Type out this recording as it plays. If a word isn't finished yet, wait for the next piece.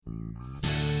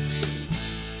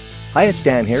Hi, it's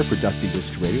Dan Hare for Dusty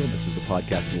Disc Radio, and this is the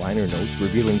podcast Liner Notes,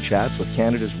 revealing chats with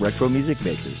Canada's retro music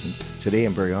makers. And today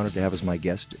I'm very honored to have as my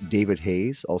guest David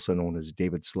Hayes, also known as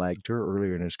David Slagter,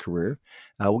 earlier in his career.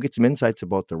 We'll get some insights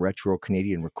about the retro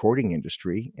Canadian recording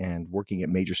industry and working at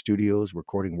major studios,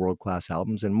 recording world-class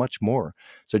albums, and much more.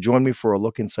 So join me for a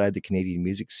look inside the Canadian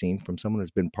music scene from someone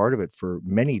who's been part of it for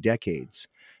many decades.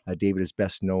 David is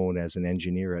best known as an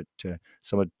engineer at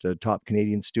some of the top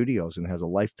Canadian studios and has a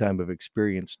lifetime of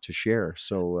experience to share.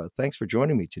 So thanks for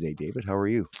joining me today, David. How are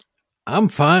you? I'm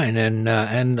fine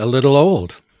and a little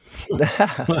old,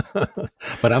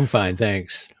 but I'm fine,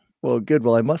 thanks. Well, good.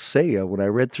 Well, I must say, when I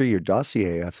read through your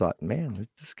dossier, I thought, man,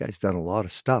 this guy's done a lot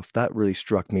of stuff. That really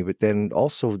struck me. But then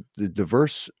also the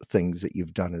diverse things that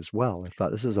you've done as well. I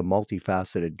thought this is a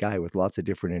multifaceted guy with lots of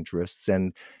different interests.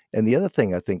 And the other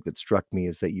thing I think that struck me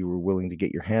is that you were willing to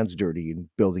get your hands dirty in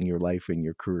building your life and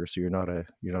your career. So you're not a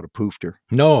poofter.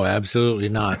 No, absolutely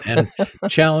not. And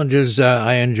challenges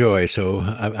I enjoy. So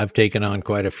I've taken on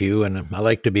quite a few, and I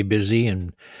like to be busy.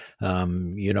 And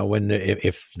when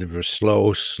if there were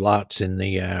slow slots in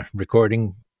the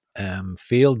recording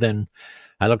field, then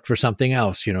I looked for something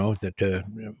else, that to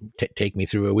take me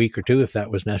through a week or two if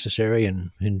that was necessary,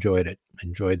 and enjoyed it.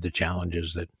 Enjoyed the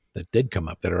challenges that did come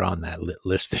up that are on that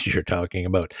list that you're talking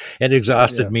about. It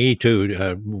exhausted me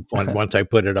too. Once I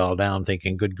put it all down,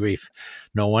 thinking, good grief,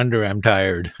 no wonder I'm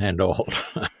tired and old.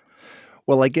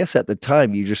 Well, I guess at the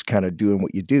time you're just kind of doing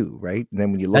what you do, right? And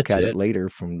then when you look That's at it it. later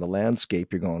from the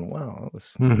landscape, you're going, wow, that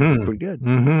was pretty good.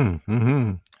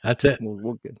 That's it.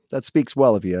 Well, good. That speaks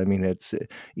well of you. I mean, it's,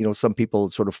 some people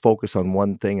sort of focus on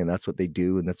one thing and that's what they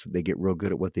do. And that's what they get real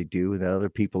good at what they do. And other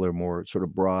people are more sort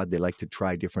of broad. They like to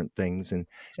try different things. And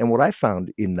what I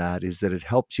found in that is that it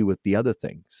helps you with the other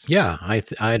things. Yeah,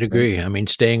 I'd agree. Right? I mean,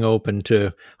 staying open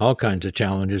to all kinds of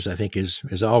challenges, I think is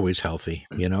always healthy,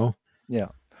 Yeah.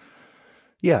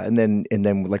 Yeah, and then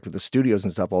like with the studios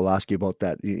and stuff, I'll ask you about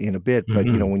that in a bit. But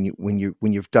when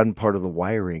you've done part of the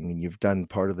wiring and you've done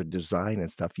part of the design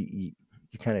and stuff, you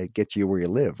kind of get you where you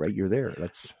live, right? You're there.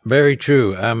 That's very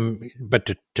true. But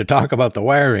to talk about the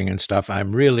wiring and stuff,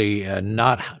 I'm really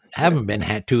haven't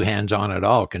been too hands on at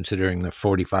all, considering the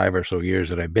 45 or so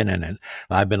years that I've been in it.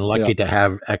 I've been lucky to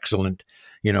have excellent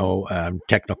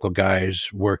technical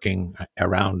guys working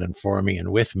around and for me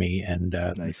and with me, and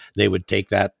nice. They would take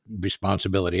that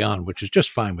responsibility on, which is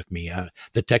just fine with me.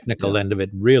 The technical end of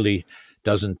it really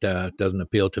doesn't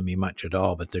appeal to me much at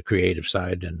all, but the creative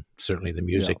side and certainly the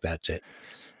music, that's it.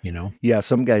 Yeah,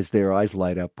 some guys, their eyes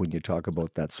light up when you talk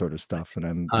about that sort of stuff, and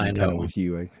I'm kind of with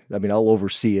you. I mean, I'll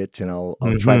oversee it and I'll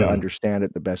try to understand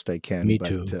it the best I can. Me but,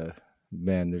 too.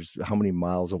 Man, there's how many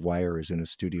miles of wire is in a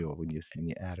studio when you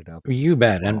add it up. You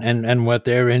bet. Wow. And what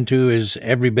they're into is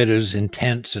every bit as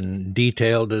intense and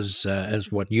detailed as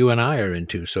what you and I are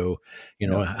into. So,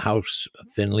 how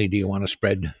thinly do you want to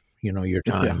spread, your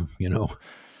time,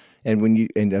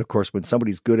 And of course, when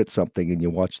somebody's good at something and you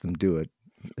watch them do it,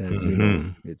 as you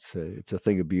know, it's a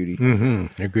thing of beauty.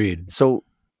 Agreed. So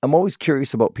I'm always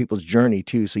curious about people's journey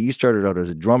too. So you started out as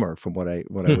a drummer, from what I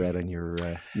read on your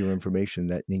information,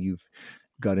 that you've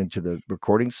got into the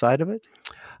recording side of it.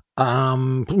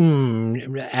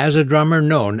 As a drummer,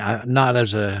 no, not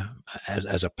as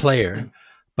a player,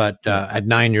 but at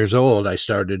 9 years old, I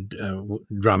started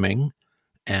drumming,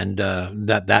 and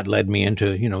that led me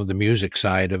into the music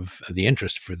side of the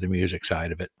interest for the music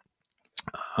side of it.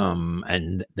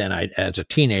 And then as a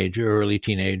early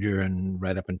teenager, and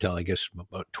right up until I guess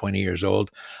about 20 years old,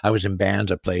 I was in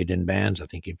bands. I played in bands. I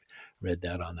think you've read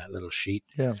that on that little sheet.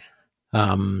 Yeah.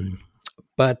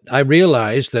 But I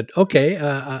realized that, okay,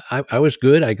 I was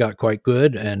good. I got quite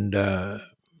good. And,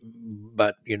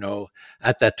 but,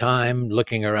 at that time,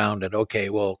 looking around at,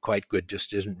 okay, well, quite good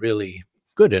just isn't really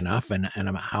good enough. And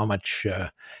how much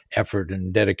effort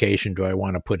and dedication do I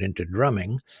want to put into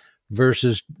drumming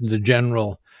versus the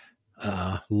general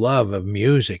love of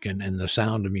music and the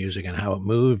sound of music and how it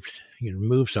moved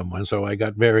someone. So I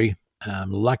got very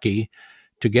lucky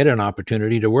to get an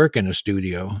opportunity to work in a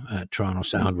studio at Toronto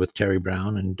Sound with Terry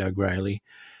Brown and Doug Riley.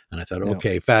 And I thought,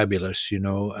 okay, fabulous.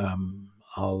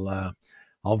 I'll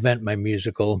vent my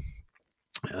musical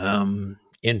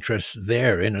interests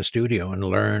there in a studio and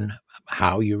learn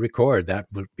how you record. That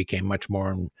became much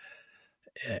more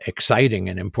exciting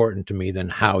and important to me than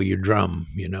how you drum,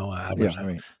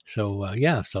 So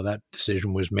that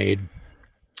decision was made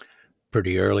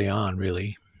pretty early on,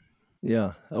 really.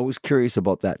 Yeah, I was curious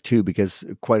about that too, because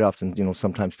quite often,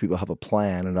 sometimes people have a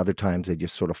plan and other times they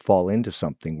just sort of fall into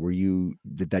something.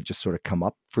 Did that just sort of come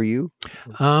up for you?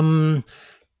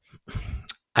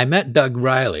 I met Doug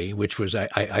Riley, which was,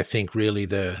 I think, really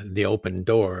the open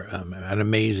door. An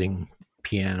amazing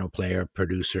piano player,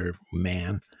 producer,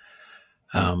 man.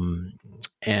 Um,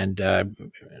 and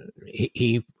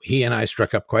he and I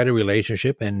struck up quite a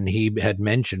relationship, and he had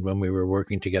mentioned when we were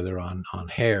working together on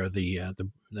Hare, the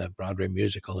Broadway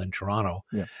musical in Toronto,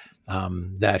 Yeah.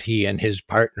 that he and his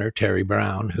partner Terry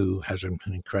Brown, who has an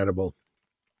incredible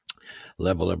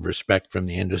level of respect from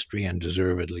the industry and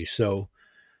deservedly so,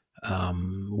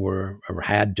 were or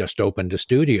had just opened a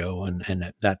studio,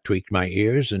 and that tweaked my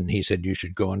ears. And he said, you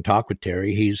should go and talk with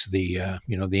Terry. He's the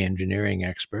the engineering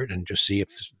expert, and just see if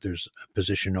there's a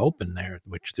position open there,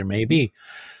 which there may be.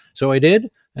 So I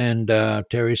did, and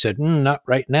Terry said, not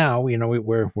right now.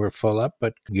 We're full up,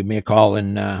 but give me a call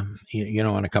in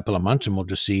in a couple of months, and we'll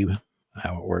just see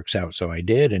how it works out. So I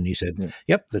did, and he said, Yeah.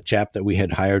 yep, the chap that we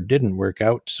had hired didn't work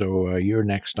out, so you're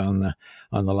next on the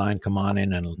line. Come on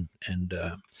in, and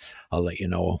I'll let you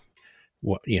know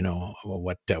what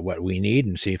we need,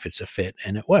 and see if it's a fit.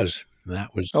 And it was.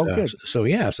 That was Good. so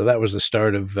yeah. So that was the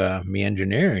start of me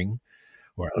engineering,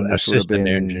 or And this would have assistant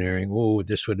been engineering. Oh,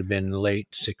 this would have been late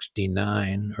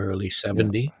 '69, early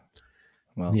 '70.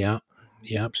 well. Yeah,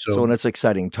 yeah. So So and that's an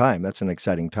exciting time. That's an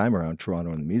exciting time around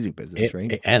Toronto in the music business,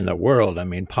 right? and the world. I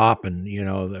mean, pop and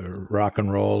the rock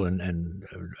and roll and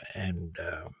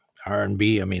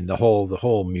R&B. I mean, the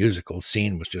whole musical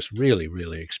scene was just really,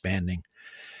 really expanding.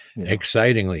 Yeah.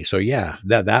 Excitingly. So yeah,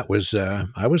 that was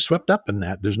I was swept up in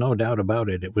that. There's no doubt about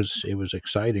it. It was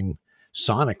exciting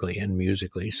sonically and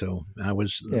musically. So I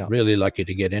was Yeah. really lucky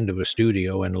to get into a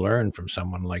studio and learn from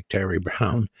someone like Terry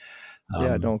Brown.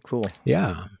 Yeah, no, cool.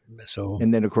 Yeah. So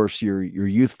And then of course your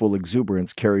youthful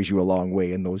exuberance carries you a long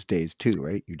way in those days too,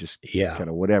 right? You just yeah, kind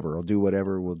of whatever. I'll do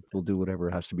whatever. We'll do whatever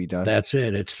has to be done. that's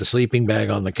it. It's the sleeping bag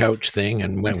on the couch thing.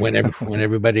 And when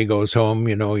everybody goes home,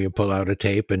 you pull out a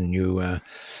tape and you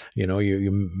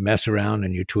mess around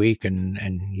and you tweak and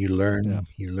you learn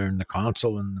the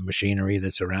console and the machinery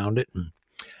that's around it. And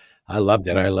I loved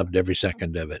it. I loved every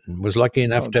second of it, and was lucky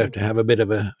enough to have a bit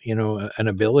of an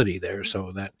ability there.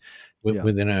 So that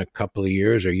within a couple of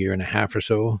years, or year and a half or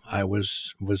so, I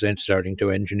was then starting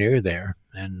to engineer there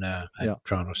and at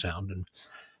Toronto Sound, and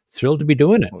thrilled to be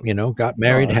doing it. Got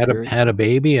married, had a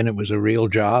baby, and it was a real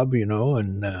job,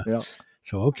 and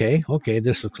so okay,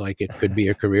 this looks like it could be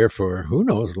a career for who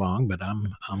knows long, but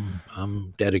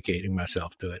I'm dedicating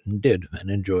myself to it, and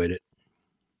enjoyed it.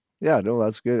 Yeah, no,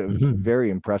 that's good. It was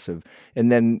very impressive.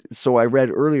 And then, so I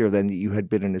read earlier then that you had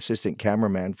been an assistant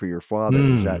cameraman for your father.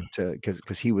 Was that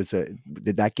because he was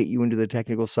did that get you into the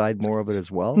technical side more of it as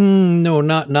well? No,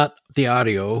 not the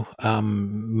audio.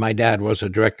 My dad was a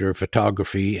director of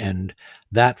photography, and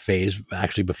that phase,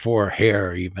 actually before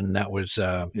Hare even, that was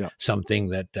something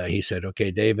that he said,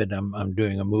 okay, David, I'm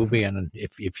doing a movie, and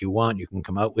if you want, you can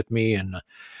come out with me and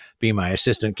be my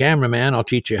assistant cameraman. I'll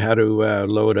teach you how to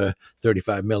load a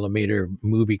 35 millimeter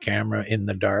movie camera in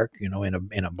the dark,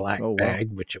 in a black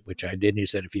bag, which I did. And he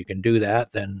said, if you can do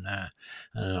that, then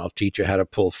I'll teach you how to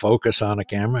pull focus on a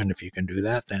camera. And if you can do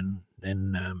that, then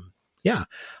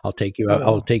I'll take you out.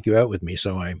 I'll take you out with me.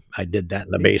 So I did that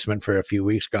in the basement for a few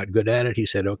weeks, got good at it. He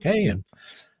said, okay. And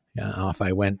off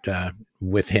I went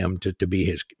with him to be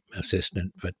his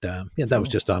assistant. But that was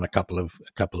just on a couple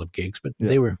of gigs, but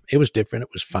it was different. It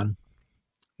was fun.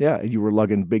 Yeah, you were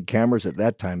lugging big cameras at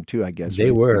that time too, I guess.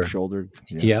 They were big-shouldered.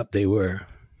 Yep, they were.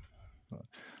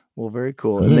 Well, very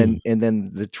cool. And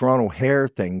then the Toronto Hare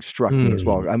thing struck me as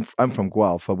well. I'm from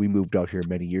Guelph. We moved out here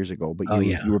many years ago, but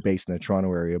you were based in the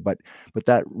Toronto area. But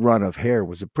that run of Hare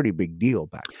was a pretty big deal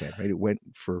back then, right? It went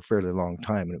for a fairly long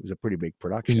time, and it was a pretty big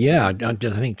production. Yeah, I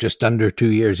think just under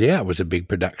 2 years. Yeah, it was a big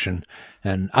production,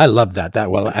 and I loved that.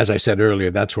 Well, as I said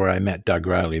earlier, that's where I met Doug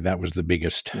Riley. That was the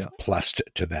biggest plus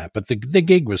to that. But the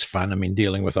gig was fun. I mean,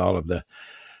 dealing with all of the.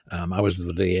 I was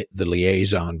the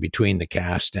liaison between the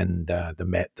cast and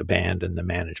the band and the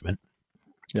management.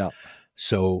 Yeah.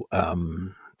 So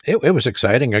it was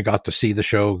exciting. I got to see the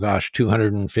show,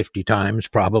 250 times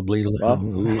probably.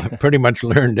 Pretty much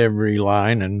learned every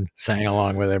line and sang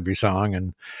along with every song.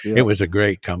 And it was a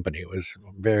great company. It was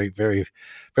very, very,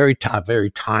 very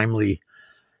timely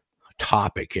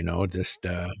topic, just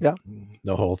the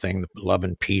whole thing, love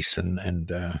and peace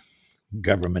and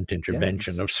government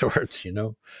intervention of sorts,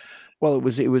 Well,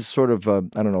 it was sort of I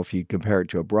don't know if you compare it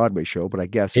to a Broadway show, but I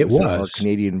guess it was our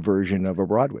Canadian version of a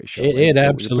Broadway show. Right? It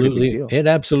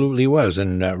absolutely was.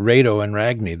 And Rado and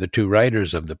Ragni, the two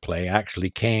writers of the play, actually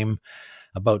came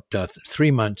about 3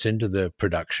 months into the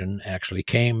production. Actually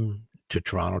came to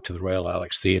Toronto to the Royal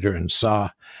Alex Theatre and saw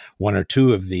one or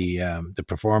two of the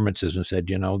performances and said,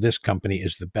 this company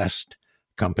is the best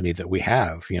company that we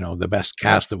have, the best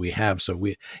cast that we have. So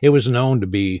it was known to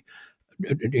be,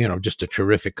 just a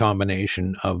terrific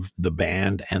combination of the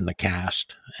band and the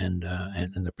cast and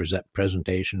the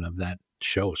presentation of that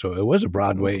show. So it was a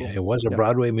Broadway, cool. it was a Yeah.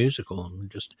 Broadway musical,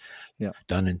 just Yeah.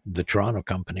 done in the Toronto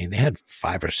company. They had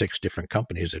 5 or 6 different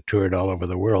companies that toured all over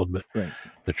the world, but Right.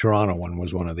 the Toronto one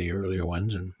was one of the earlier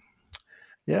ones, and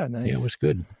Yeah, yeah, nice. it was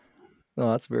good. Oh,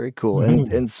 that's very cool.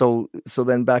 Mhm. And so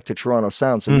then back to Toronto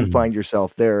Sound. So you Mm. find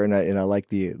yourself there, and I like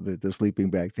the sleeping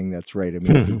bag thing. That's right. I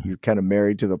mean, you're kind of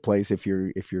married to the place if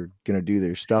you're gonna do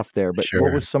their stuff there. But what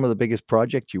Sure. was some of the biggest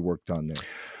projects you worked on there?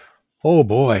 Oh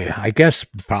boy, I guess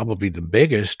probably the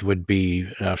biggest would be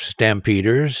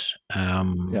Stampeders,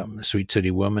 Yeah. Sweet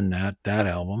City Woman, that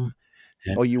album.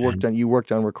 Oh, you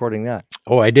worked on recording that.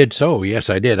 Oh, I did. So yes,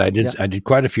 I did. Yeah. I did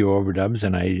quite a few overdubs,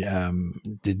 and I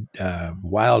did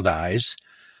Wild Eyes.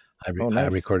 Oh, I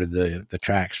nice. recorded the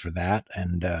tracks for that,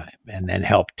 and then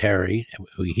helped Terry.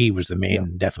 He was Yeah.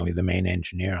 definitely the main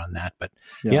engineer on that. But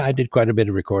Yeah. yeah, I did quite a bit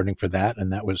of recording for that,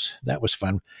 and that was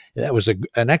fun. That was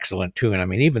an excellent tune. I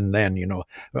mean, even then,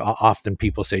 often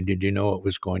people say, "Did you know it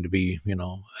was going to be,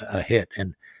 a hit?"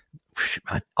 And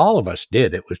all of us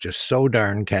did. It was just so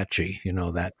darn catchy,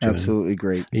 that tune. Absolutely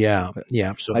great. Yeah,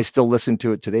 yeah. So I still listen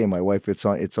to it today. My wife, it's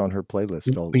on her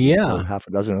playlist. yeah, Half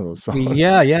a dozen of those songs.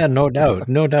 yeah, no doubt,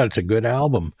 no doubt. It's a good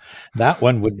album. That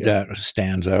one would Yeah.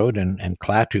 stands out, and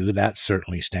Klaatiu, that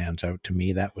certainly stands out to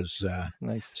me. That was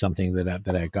Nice. something that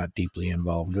I got deeply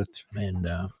involved with, and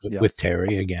Yeah. with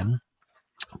Terry again.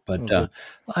 But Oh,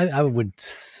 good. I would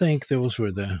think those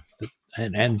were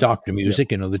and Doctor Music,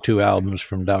 the 2 albums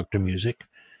from Doctor Music.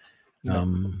 Yeah.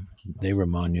 They were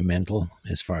monumental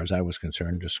as far as I was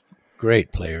concerned. Just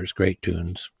great players, great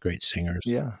tunes, great singers.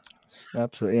 Yeah.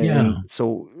 Absolutely. Yeah. And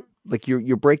so like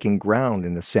you're breaking ground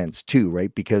in a sense too,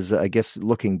 right? Because I guess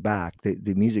looking back,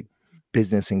 the music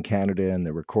business in Canada and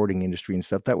the recording industry and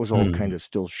stuff, that was all kind of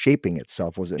still shaping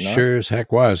itself, was it not? Sure as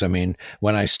heck was. I mean,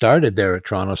 when I started there at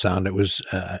Toronto Sound, it was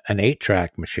an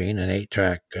 8-track machine, an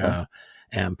 8-track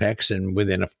Ampex, and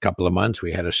within a couple of months,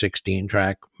 we had a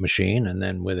 16-track machine, and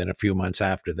then within a few months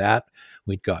after that,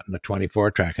 we'd gotten a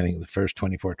 24-track. I think the first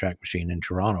 24-track machine in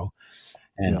Toronto,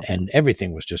 and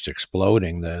everything was just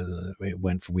exploding.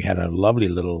 We had a lovely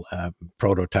little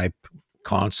prototype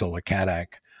console, a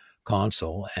Cadillac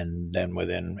console, and then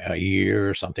within a year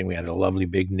or something, we had a lovely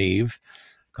big Neve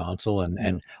console,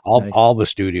 and all the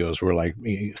studios were like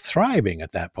thriving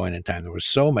at that point in time. There was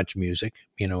so much music,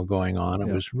 going on.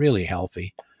 It was really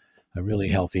healthy, a really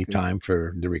healthy time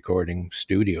for the recording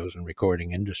studios and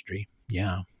recording industry.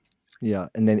 Yeah. Yeah.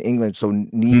 And then England. So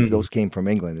Neve, those came from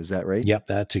England. Is that right? Yep,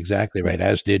 that's exactly right.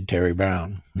 As did Terry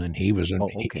Brown, and he was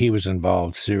he was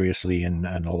involved seriously in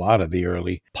a lot of the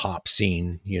early pop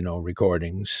scene,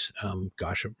 recordings.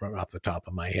 Gosh, off the top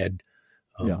of my head,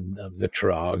 the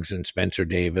Trogs and Spencer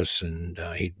Davis, and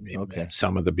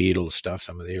some of the Beatles stuff,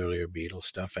 some of the earlier Beatles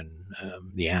stuff, and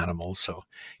the Animals. So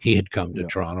he had come to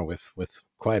Toronto with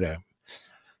quite a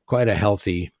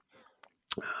healthy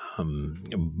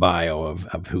bio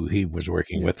of who he was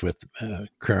working with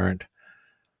current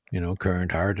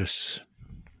artists.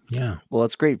 Yeah. Well,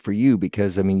 that's great for you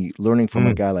because I mean, learning from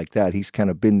a guy like that, he's kind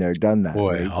of been there, done that.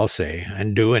 Boy, right? I'll say,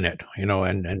 and doing it,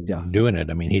 and doing it.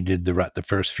 I mean, he did the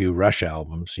first few Rush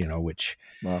albums, which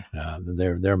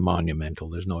they're monumental.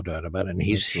 There's no doubt about it. And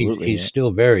he's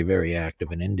still very, very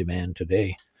active and in demand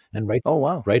today, and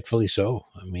rightfully so.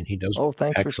 I mean, he does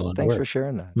excellent thanks work. for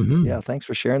sharing that. Yeah, thanks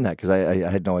for sharing that because I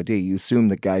had no idea. You assumed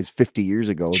that guys 50 years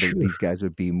ago, these guys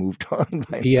would be moved on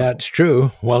by Yeah, now. it's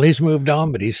true. Well, he's moved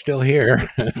on, but he's still here.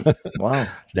 Wow.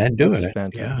 And doing That's it.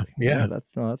 fantastic. Yeah.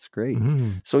 That's great.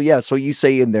 Mm-hmm. So so you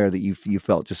say in there that you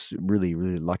felt just really,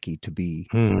 really lucky to be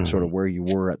sort of where you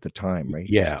were at the time, right?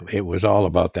 Yeah, it was all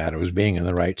about that. It was being in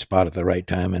the right spot at the right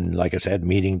time, and like I said,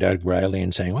 meeting Doug Riley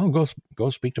and saying, "Well, go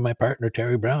speak to my partner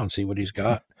Terry Brown, see what he's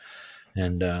got."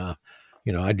 And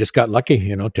I just got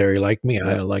lucky. Terry liked me,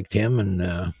 I liked him,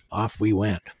 and off we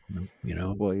went.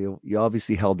 Well, you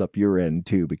obviously held up your end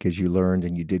too because you learned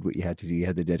and you did what you had to do. You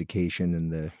had the dedication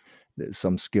and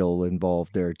some skill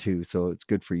involved there too. So it's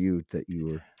good for you that you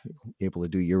were able to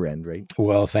do your end, right?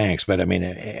 Well, thanks, but I mean,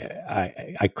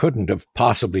 I couldn't have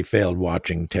possibly failed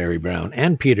watching Terry Brown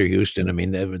and Peter Houston. I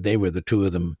mean, they were the two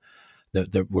of them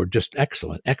that were just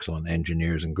excellent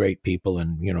engineers and great people,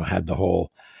 and had the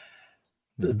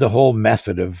whole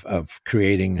method of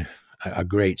creating a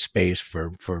great space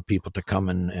for people to come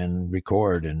and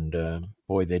record, and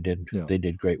boy, they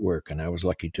did great work, and I was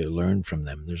lucky to learn from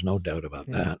them. There's no doubt about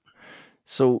that.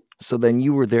 So then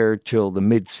you were there till the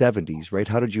mid 70s, right?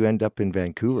 How did you end up in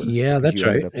Vancouver? Yeah, Because that's you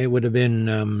ended right. up. It would have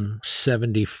been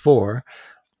 74.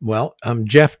 Well,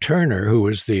 Jeff Turner, who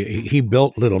was he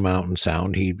built Little Mountain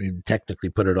Sound. He technically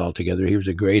put it all together. He was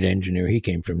a great engineer. He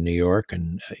came from New York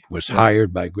and was Yeah.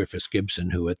 hired by Griffiths Gibson,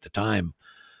 who at the time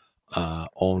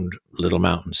owned Little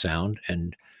Mountain Sound.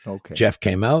 And Okay. Jeff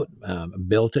came out,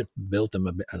 built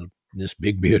them this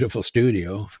big, beautiful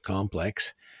studio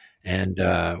complex. And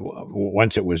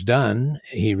once it was done,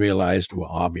 he realized, well,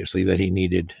 obviously, that he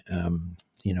needed,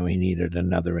 he needed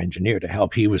another engineer to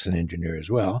help. He was an engineer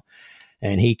as well.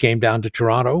 And he came down to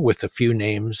Toronto with a few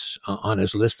names on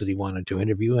his list that he wanted to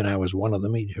interview, and I was one of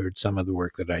them. He'd heard some of the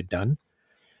work that I'd done.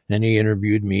 Then he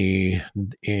interviewed me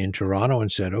in Toronto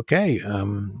and said, okay,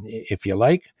 if you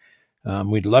like,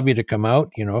 we'd love you to come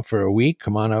out, for a week.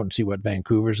 Come on out and see what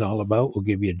Vancouver's all about. We'll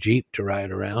give you a Jeep to ride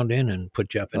around in and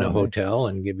put you up in a Nice. hotel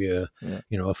and give you, Yeah.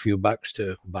 a few bucks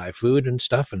to buy food and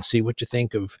stuff and see what you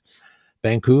think of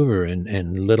Vancouver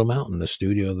and Little Mountain, the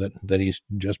studio that he's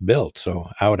just built. So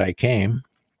out I came.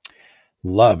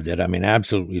 Loved it. I mean,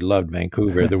 absolutely loved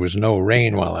Vancouver. There was no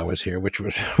rain while I was here, which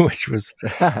was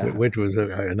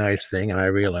a nice thing. And I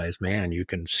realized, man, you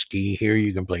can ski here,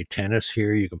 you can play tennis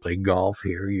here, you can play golf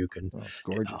here, you can, Oh, it's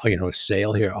gorgeous.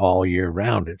 sail here all year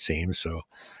round. It seems so.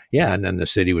 Yeah, and then the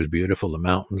city was beautiful, the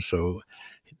mountains. So,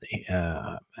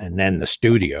 and then the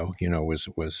studio,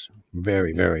 was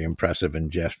very, very impressive.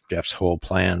 And Jeff's whole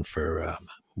plan for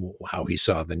how he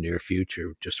saw the near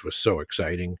future just was so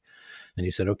exciting. And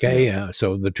he said, okay.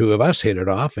 So the two of us hit it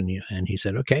off, and he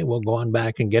said, okay, we'll go on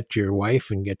back and get your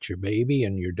wife and get your baby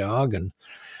and your dog and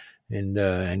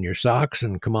your socks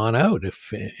and come on out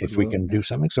if we can do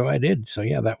something. So I did. So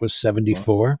yeah, that was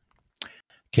 74.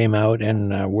 Came out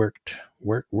and worked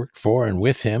for and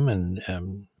with him,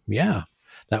 and yeah,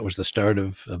 that was the start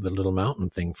of the Little Mountain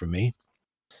thing for me.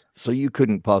 So you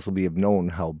couldn't possibly have known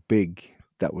how big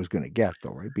that was going to get,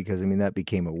 though, right? Because I mean, that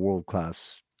became a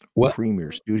world-class Well,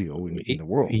 premier studio in the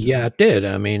world. yeah, it did.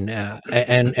 I mean,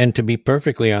 and to be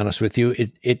perfectly honest with you,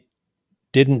 it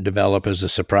didn't develop as a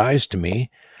surprise to me.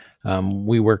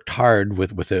 We worked hard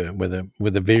with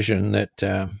a vision that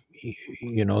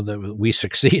that we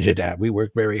succeeded at. We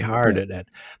worked very hard at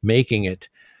making it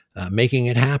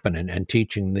happen and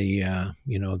teaching the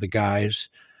the guys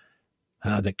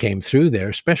that came through there,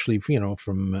 especially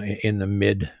from in the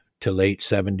mid to late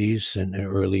 70s and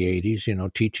early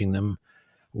 80s. Teaching them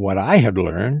what I had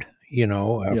learned,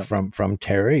 from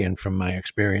Terry and from my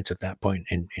experience at that point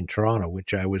in Toronto,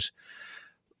 which I was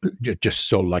just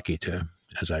so lucky to,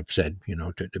 as I've said,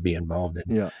 to be involved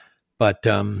in. Yeah. But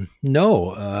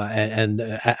no, and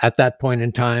at that point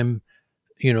in time,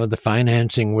 the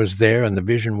financing was there and the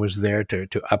vision was there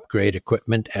to upgrade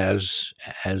equipment as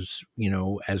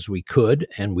we could,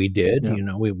 and we did.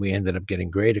 Yeah. We ended up getting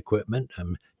great equipment.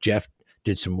 Jeff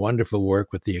did some wonderful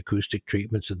work with the acoustic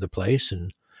treatments of the place,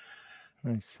 and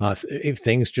Nice. if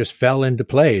things just fell into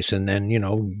place. And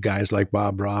then guys like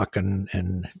Bob Rock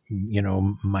and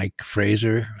Mike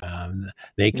Fraser,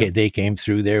 they came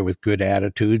through there with good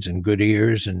attitudes and good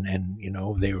ears, and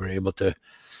they were able to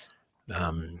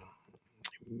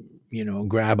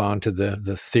grab onto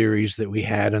the theories that we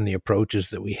had and the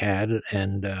approaches that we had,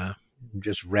 and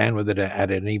just ran with it at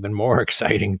an even more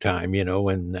exciting time,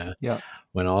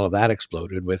 when all of that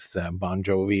exploded with Bon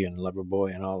Jovi and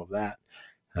Loverboy and all of that.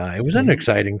 It was an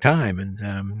exciting time,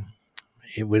 and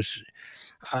it was,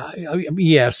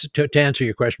 yes, to answer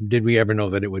your question, did we ever know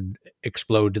that it would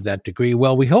explode to that degree?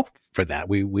 Well, we hoped for that.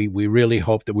 We really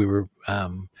hoped that we were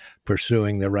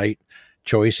pursuing the right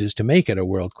choices to make it a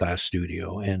world-class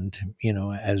studio. And,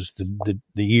 as the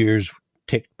years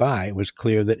ticked by, it was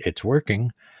clear that it's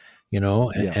working,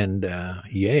 and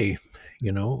yay,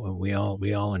 we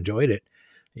all enjoyed it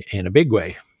in a big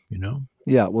way,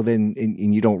 Yeah, well, then,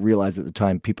 and you don't realize at the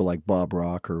time people like Bob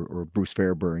Rock or Bruce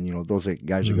Fairbairn, those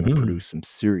guys are going to produce some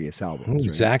serious albums, right?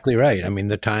 Exactly right. I mean,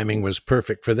 the timing was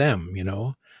perfect for them,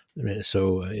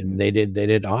 So they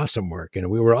did awesome work,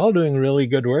 and we were all doing really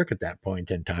good work at that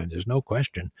point in time. There's no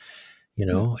question,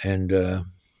 and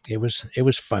it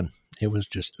was fun. It was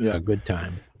just a good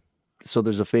time. So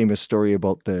there's a famous story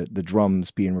about the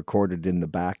drums being recorded in the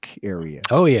back area.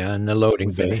 Oh yeah, in the loading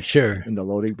bay, sure. In the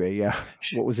loading bay, yeah.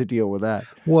 What was the deal with that?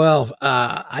 Well,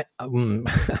 I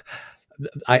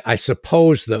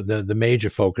suppose the major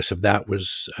focus of that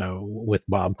was with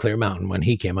Bob Clearmountain when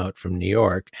he came out from New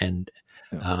York and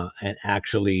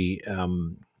actually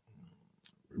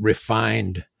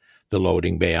refined the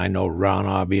loading bay. I know Ron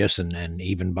Obvious and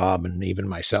even Bob and even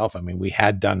myself. I mean, we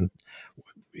had done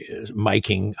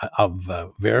miking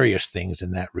of various things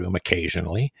in that room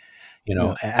occasionally, you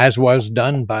know, as was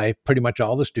done by pretty much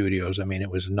all the studios. I mean,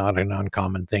 it was not an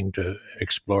uncommon thing to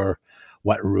explore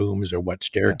what rooms or what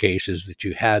staircases that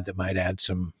you had that might add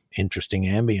some interesting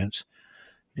ambience.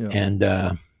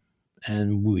 Yeah.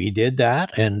 And we did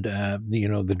that. And, you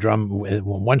know, the drum,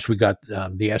 once we got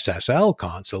the SSL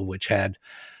console, which had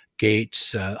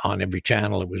gates on every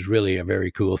channel, it was really a very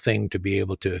cool thing to be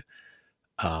able to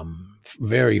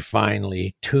very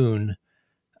finely tune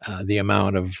the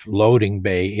amount of loading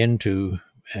bay into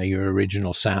your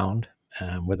original sound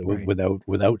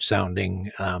without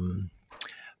sounding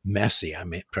messy. I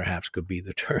mean, perhaps could be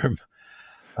the term.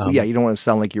 Well, yeah, you don't want to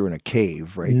sound like you're in a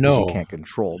cave, right? Because you No, can't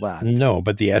control that. no,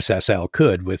 but the SSL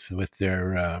could with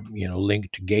their you know,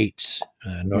 linked gates,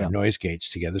 noise gates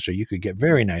together, so you could get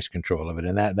very nice control of it.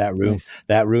 And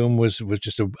that room was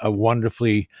just a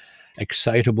wonderfully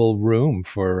excitable room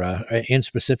for in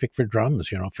specific for drums,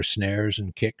 you know, for snares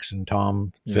and kicks and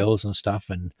tom fills and stuff.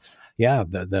 And yeah,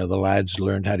 the lads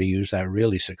learned how to use that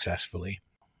really successfully.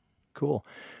 Cool.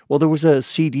 Well, there was a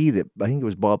CD that I think it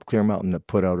was Bob Clearmountain that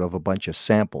put out of a bunch of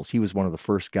samples. He was one of the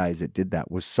first guys that did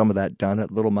that. Was some of that done at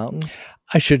Little Mountain?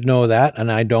 I should know that, and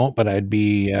I don't, but I'd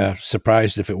be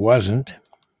surprised if it wasn't.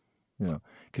 Yeah,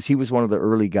 because he was one of the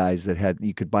early guys that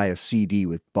you could buy a CD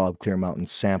with Bob Clearmountain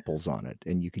samples on it,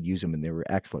 and you could use them, and they were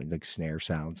excellent, like snare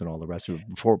sounds and all the rest of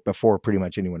it, before pretty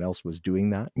much anyone else was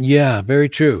doing that. Yeah, very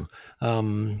true.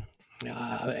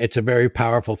 It's a very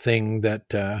powerful thing that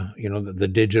you know, the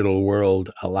digital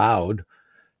world allowed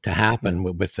to happen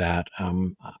with that.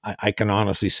 I can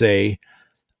honestly say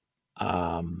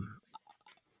I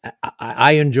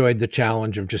enjoyed the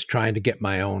challenge of just trying to get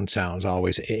my own sounds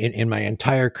always. In my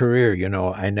entire career, you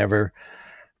know, I never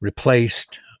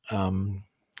replaced in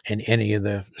any of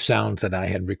the sounds that I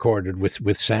had recorded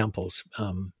with samples.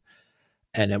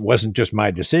 And it wasn't just my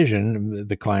decision.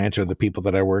 The clients or the people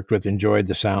that I worked with enjoyed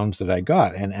the sounds that I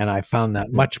got. And I found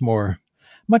that much more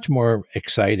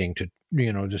exciting to,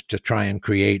 you know, just to try and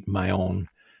create my own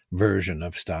version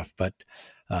of stuff. But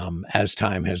as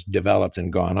time has developed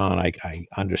and gone on, I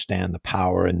understand the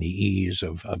power and the ease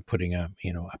of putting a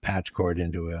patch cord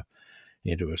into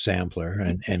a sampler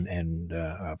and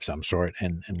of some sort,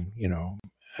 and you know,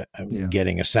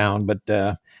 getting a sound, but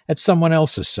it's someone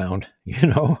else's sound, you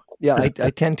know. Yeah, I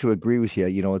tend to agree with you.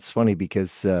 You know, it's funny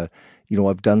because you know,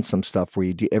 I've done some stuff where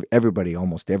you do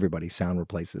almost everybody sound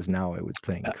replaces now, I would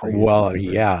think. Right? Well,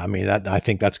 yeah, I mean, I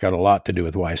think that's got a lot to do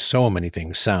with why so many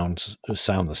things sound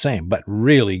the same, but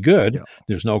really good. Yeah.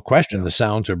 There's no question the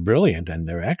sounds are brilliant and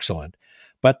they're excellent,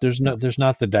 but there's not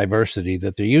the diversity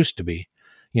that there used to be,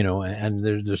 you know, and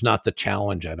there's not the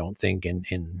challenge, I don't think,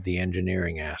 in the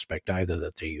engineering aspect either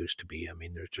that there used to be. I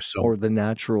mean, there's just so... Or the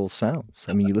natural sounds.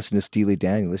 I mean, you listen to Steely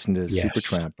Dan, you listen to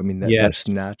Supertramp. I mean, that's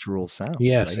natural sounds.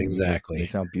 Yes, right? exactly. I mean, they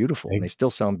sound beautiful, and they still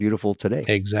sound beautiful today.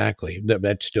 Exactly.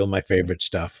 That's still my favorite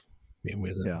stuff.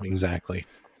 Exactly.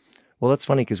 Well, that's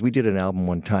funny because we did an album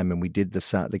one time and we did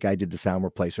the guy did the sound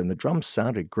replacer and the drums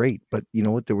sounded great, but you know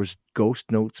what? There was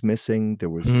ghost notes missing. There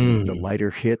was the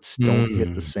lighter hits don't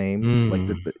hit the same. Like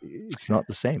it's not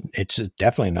the same. It's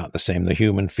definitely not the same. The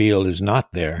human feel is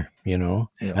not there, you know,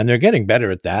 and they're getting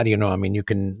better at that. You know, I mean, you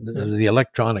can, the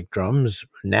electronic drums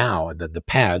now, the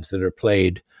pads that are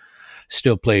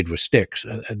still played with sticks.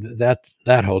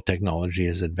 That whole technology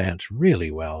has advanced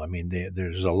really well. I mean,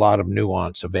 there's a lot of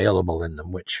nuance available in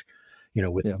them, which, you know,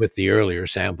 with the earlier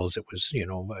samples, it was, you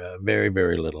know, very,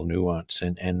 very little nuance.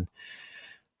 And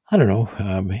I don't know,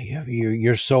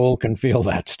 your soul can feel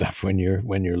that stuff when you're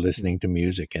listening to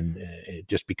music, and it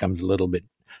just becomes a little bit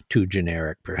too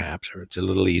generic, perhaps, or it's a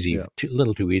little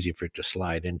too easy for it to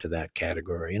slide into that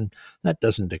category. And that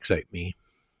doesn't excite me.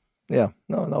 Yeah,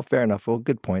 no, fair enough. Well,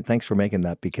 good point. Thanks for making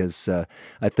that because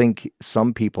I think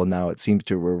some people now, it seems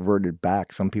to have reverted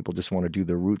back. Some people just want to do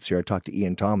their roots here. I talked to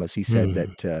Ian Thomas. He said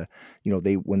that, you know,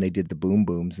 when they did the boom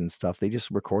booms and stuff, they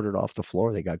just recorded off the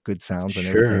floor. They got good sounds and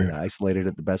everything. They isolated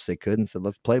it the best they could and said,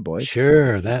 let's play, boys.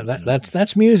 Sure.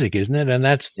 That's music, isn't it? And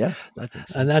that's, I think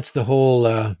so. And that's the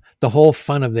whole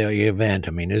fun of the event.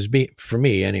 I mean, for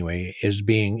me anyway, is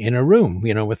being in a room,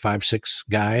 you know, with 5-6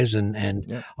 guys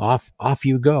and off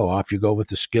you go. Off you go with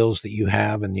the skills that you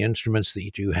have and the instruments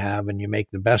that you have, and you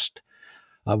make the best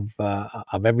of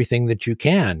everything that you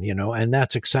can, you know. And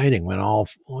that's exciting when all,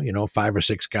 you know, 5 or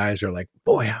 6 guys are like,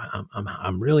 boy,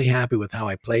 I'm really happy with how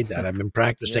I played that. I've been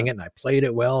practicing it and I played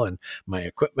it well, and my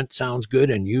equipment sounds good,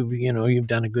 and you've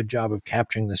done a good job of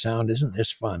capturing the sound. Isn't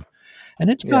this fun? And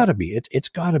it's gotta be, it's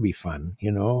gotta be fun,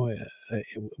 you know.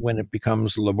 When it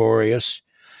becomes laborious,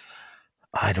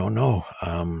 I don't know.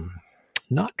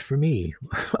 not for me.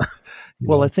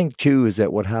 Well, I think too is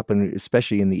that what happened,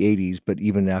 especially in the '80s, but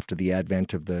even after the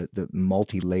advent of the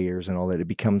multi layers and all that,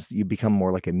 you become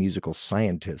more like a musical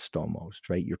scientist almost,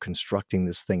 right? You're constructing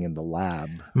this thing in the lab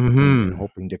and Mm-hmm.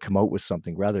 hoping to come out with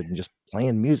something rather than just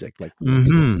playing music like we used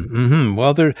to. Mm-hmm. Mm-hmm.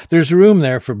 Well, there's room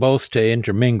there for both to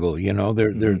intermingle.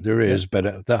 There Yeah. is,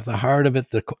 but the heart of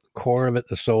it, the core of it,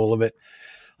 the soul of it.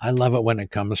 I love it when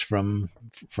it comes from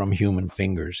human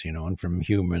fingers, and from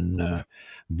human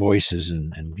voices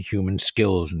and human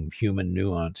skills and human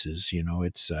nuances.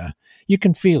 It's you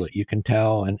can feel it, you can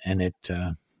tell, and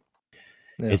Yeah.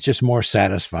 it's just more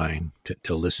satisfying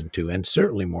to listen to, and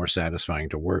certainly more satisfying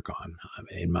to work on,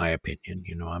 in my opinion.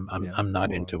 Yeah. I'm not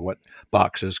Well, into what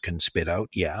boxes can spit out.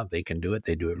 Yeah, they can do it.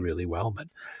 They do it really well, but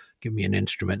give me an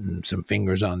instrument and some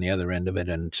fingers on the other end of it,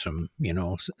 and some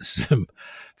some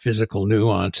physical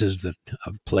nuances that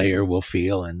a player will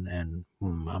feel, and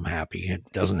I'm happy.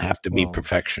 It doesn't have to be well,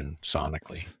 perfection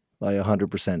sonically. I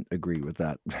 100% agree with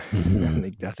that.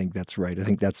 Mm-hmm. I think that's right. I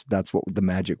think that's what the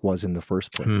magic was in the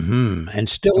first place. Mm-hmm. And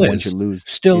still And once you is, lose,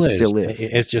 still it is. still is.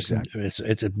 It's just Exactly.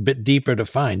 it's a bit deeper to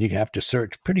find. You have to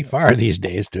search pretty far these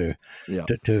days to Yeah.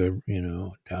 to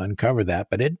uncover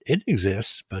that. But it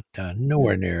exists, but Yeah.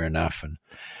 nowhere near enough. And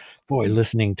boy,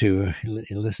 listening to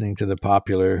the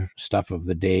popular stuff of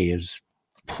the day is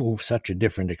such a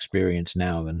different experience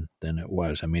now than it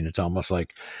was. I mean, it's almost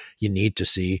like you need to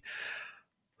see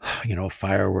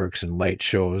fireworks and light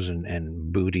shows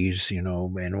and booties, Yeah.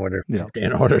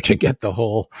 in order to get the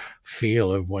whole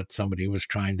feel of what somebody was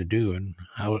trying to do. And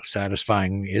how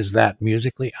satisfying is that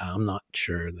musically? I'm not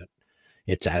sure that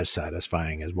it's as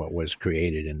satisfying as what was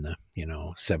created in the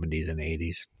 70s and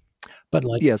 80s. But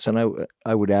like, Yes, and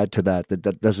I would add to that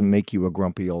that doesn't make you a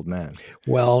grumpy old man.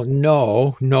 well,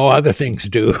 no other things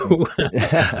do.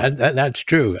 That's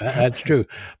true. That's true.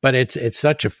 But it's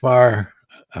such a far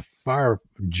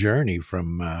journey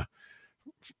from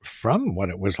what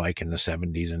it was like in the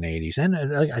 70s and 80s, and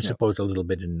I Yeah. suppose a little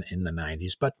bit in the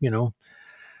 90s. But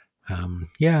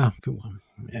yeah,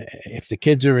 if the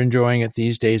kids are enjoying it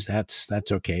these days, that's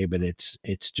okay. But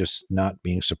it's just not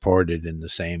being supported in the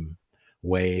same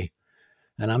way,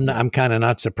 and Yeah. I'm kind of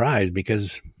not surprised,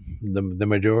 because the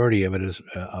majority of it is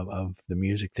of the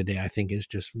music today, I think, is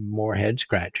just more head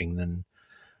scratching than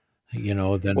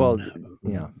Well,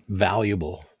 yeah.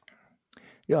 valuable.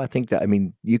 Yeah, I think that, I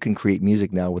mean, you can create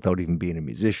music now without even being a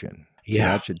musician. So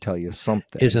Yeah. that should tell you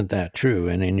something, Isn't that true?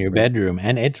 And in your right? bedroom,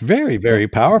 and it's very, Yeah. very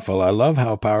powerful. I love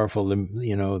how powerful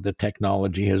the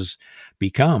technology has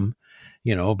become.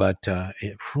 But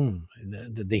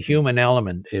the human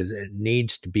element it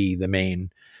needs to be the main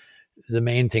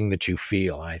thing that you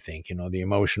feel. I think the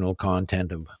emotional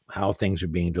content of how things are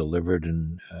being delivered,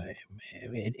 and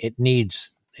it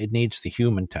needs the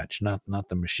human touch, not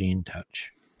the machine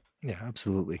touch. Yeah,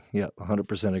 absolutely. Yeah,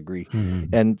 100% agree. Mhm.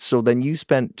 And so then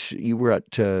you were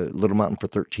at Little Mountain for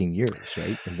 13 years,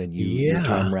 right? And then your Yeah.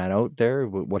 time ran out there.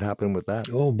 What happened with that?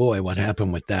 Oh boy, what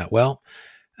happened with that? Well,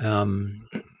 um,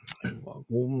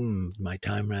 my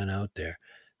time ran out there.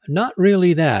 Not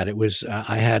really that. It was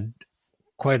I had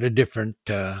quite a different.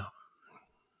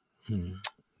 Hmm.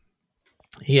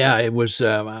 Yeah, it was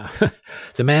the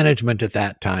management at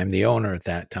that time, the owner at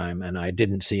that time, and I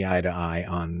didn't see eye to eye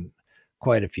on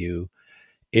quite a few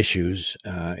issues.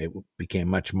 It became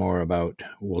much more about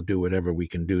we'll do whatever we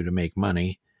can do to make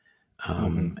money,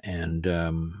 Hmm. and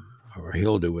or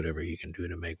he'll do whatever he can do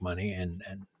to make money, and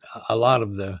a lot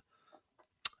of the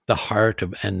heart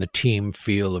of and the team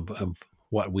feel of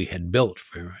what we had built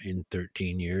for in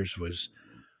 13 years was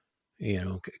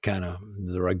kind of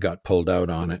the rug got pulled out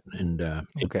on it, and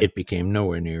Okay. it became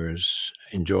nowhere near as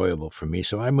enjoyable for me,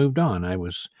 so I moved on. I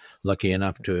was lucky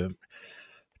enough to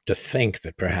think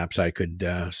that perhaps I could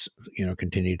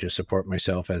continue to support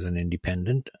myself as an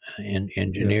independent Yeah.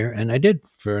 engineer, and I did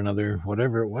for another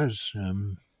whatever it was,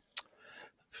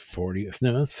 40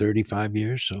 no 35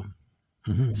 years. So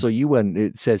So you went,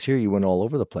 it says here you went all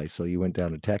over the place. So you went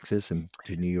down to Texas and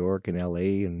to New York and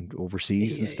LA and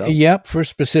overseas and stuff. Yep, for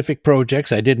specific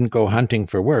projects. I didn't go hunting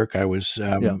for work. I was,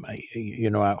 Yeah.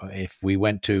 if we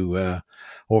went to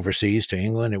overseas to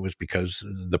England, it was because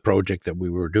the project that we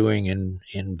were doing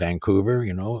in Vancouver.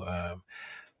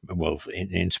 Well,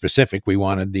 in specific, we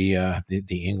wanted the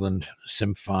England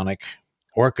Symphonic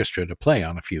Orchestra to play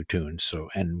on a few tunes. So,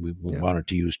 and we Yeah. wanted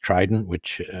to use Trident,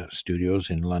 which studios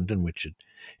in London, which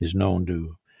is known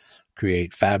to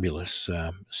create fabulous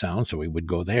sound. So we would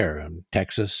go there.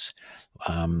 Texas,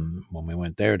 when we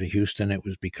went there to Houston, it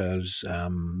was because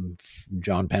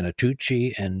John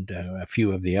Panatucci and a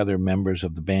few of the other members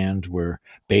of the band were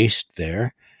based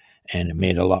there. and it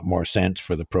made a lot more sense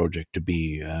for the project to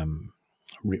be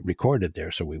recorded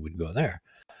there, so we would go there.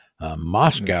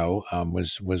 Moscow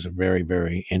was a very,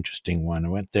 very interesting one. I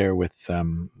went there with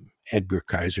Edgar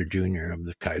Kaiser Jr. of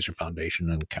the Kaiser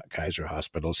Foundation and Kaiser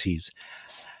Hospitals. He's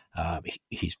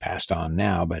passed on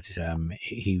now, but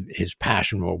his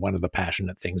passion, or one of the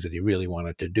passionate things that he really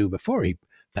wanted to do before he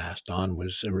passed on,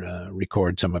 was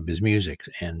record some of his music,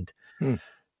 and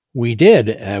we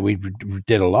did. We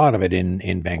did a lot of it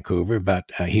in Vancouver,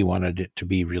 but he wanted it to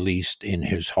be released in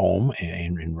his home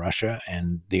in Russia,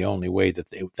 and the only way that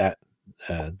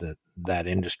that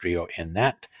industry in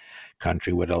that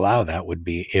country would allow that would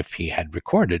be if he had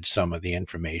recorded some of the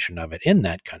information of it in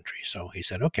that country. So he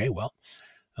said, "Okay, well,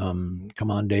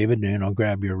 come on, David,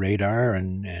 grab your radar,"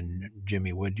 and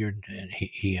Jimmy Woodyard, and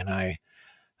he and I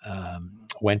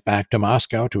went back to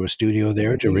Moscow to a studio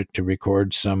there to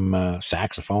record some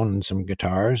saxophone and some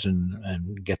guitars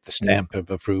and get the stamp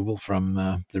of approval from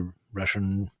the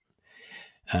Russian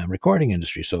recording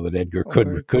industry so that Edgar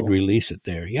could release it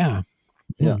there. Yeah.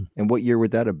 Yeah. And what year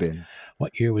would that have been?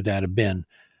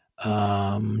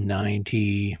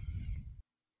 90.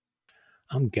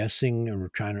 I'm guessing we're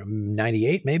trying to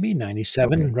 98, maybe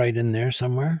 97, right in there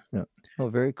somewhere. Yeah. Oh,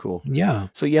 very cool. Yeah.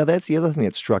 So yeah, that's the other thing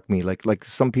that struck me. Like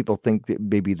some people think that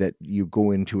maybe that you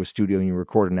go into a studio and you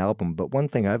record an album, but one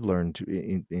thing I've learned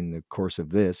in the course of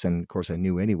this, and of course I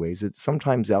knew anyways, that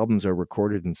sometimes albums are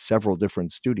recorded in several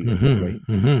different studios, right?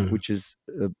 Which is,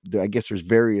 I guess there's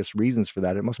various reasons for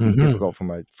that. It must be difficult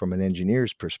from an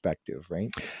engineer's perspective, right?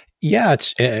 Yeah,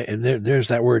 it's there's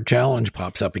that word challenge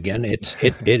pops up again. It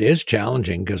is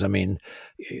challenging because, I mean,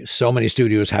 so many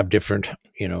studios have different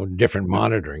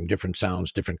monitoring, different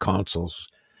sounds, different consoles,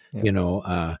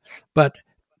 but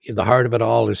the heart of it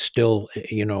all is still,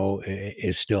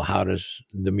 how does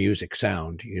the music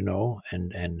sound,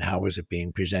 and how is it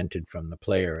being presented from the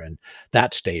player, and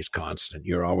that stays constant.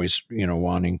 You're always,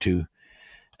 wanting to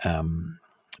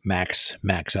max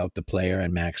out the player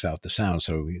and max out the sound.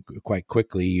 So quite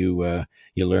quickly you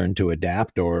learn to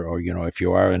adapt, or if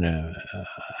you are in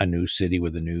a new city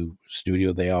with a new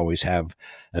studio, they always have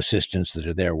assistants that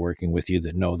are there working with you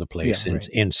that know the place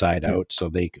inside out, so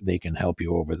they can help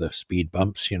you over the speed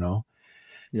bumps,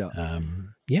 Yeah.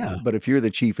 But if you're the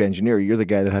chief engineer, you're the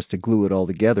guy that has to glue it all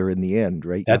together in the end,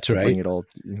 right? That's right. Bring it all,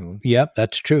 Yep,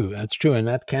 that's true. And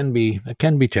that can be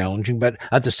challenging. But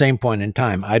at the same point in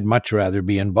time, I'd much rather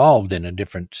be involved in a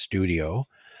different studio,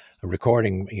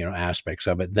 recording, aspects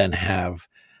of it, than have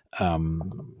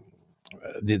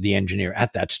the engineer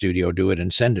at that studio do it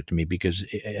and send it to me, because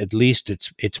at least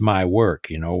it's my work,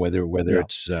 whether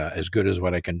it's as good as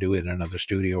what I can do in another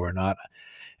studio or not.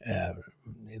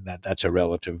 That's a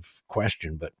relative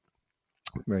question, but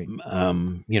right.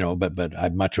 But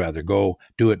I'd much rather go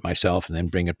do it myself and then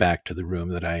bring it back to the room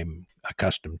that I'm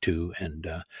accustomed to. And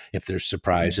if there's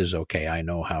surprises, okay, I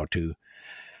know how to,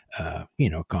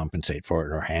 compensate for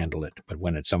it or handle it. But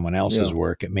when it's someone else's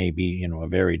work, it may be, a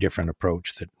very different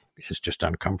approach that is just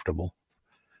uncomfortable.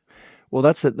 Well,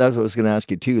 that's what I was going to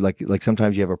ask you too. Like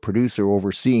sometimes you have a producer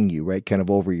overseeing you, right? Kind of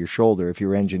over your shoulder if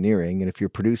you're engineering, and if you're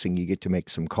producing, you get to make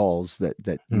some calls that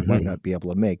you might not be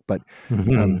able to make. But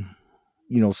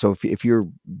so if you're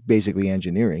basically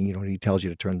engineering, he tells you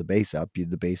to turn the bass up,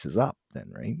 the bass is up then,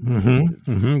 right?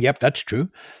 Yep, that's true.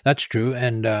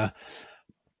 And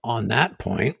on that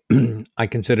point, I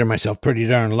consider myself pretty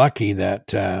darn lucky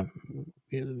that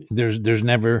there's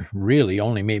never really,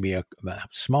 only maybe a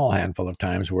small handful of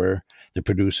times where the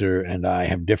producer and I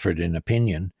have differed in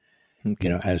opinion,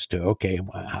 as to, okay,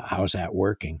 how's that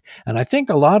working? And I think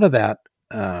a lot of that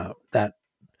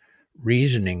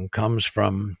reasoning comes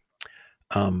from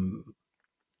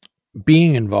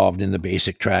being involved in the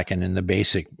basic track and in the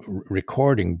basic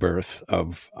recording birth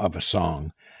of a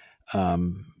song,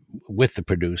 with the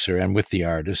producer and with the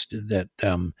artist, that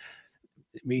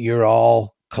you're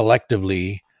all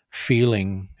collectively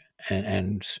feeling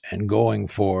and going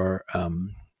for a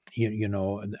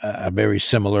very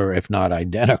similar, if not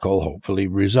identical, hopefully,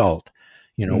 result,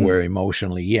 where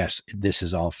emotionally, yes, this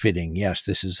is all fitting, yes,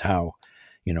 this is how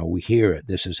we hear it,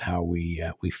 this is how we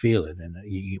feel it. And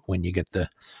when you get the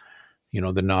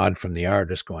nod from the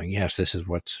artist going, yes, this is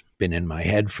what's been in my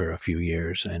head for a few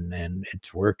years and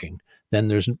it's working, then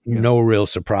there's no real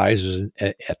surprises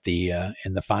at the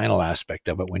in the final aspect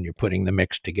of it when you're putting the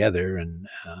mix together, and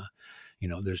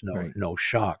there's no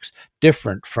shocks.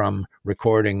 Different from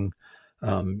recording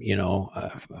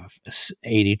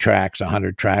 80 tracks,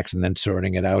 100 tracks, and then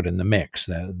sorting it out in the mix.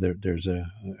 There's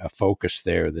a focus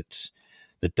there that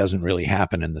doesn't really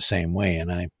happen in the same way,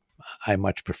 and I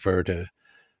much prefer to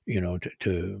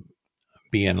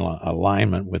be in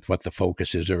alignment with what the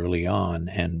focus is early on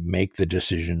and make the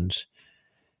decisions,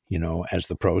 as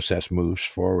the process moves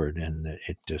forward. And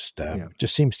it just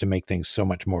seems to make things so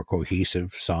much more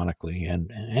cohesive sonically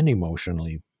and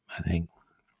emotionally, I think.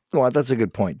 Well, that's a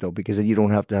good point, though, because then you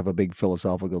don't have to have a big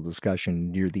philosophical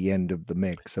discussion near the end of the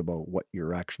mix about what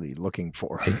you're actually looking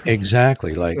for.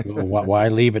 Exactly. Like, why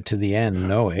leave it to the end?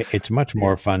 No, it's much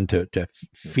more fun to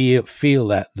feel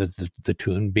that the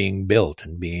tune being built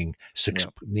and being,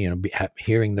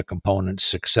 hearing the components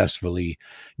successfully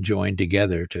joined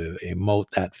together to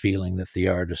emote that feeling that the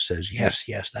artist says,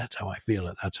 yes, that's how I feel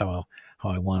it. That's how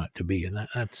I want it to be. And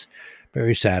that's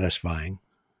very satisfying.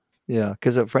 Yeah,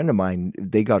 because a friend of mine,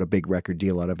 they got a big record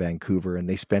deal out of Vancouver, and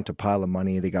they spent a pile of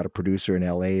money. They got a producer in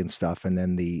LA and stuff, and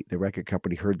then the record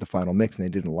company heard the final mix and they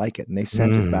didn't like it, and they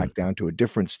sent it back down to a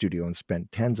different studio and spent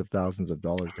tens of thousands of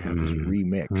dollars to have this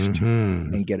remixed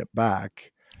and get it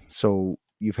back. So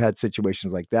you've had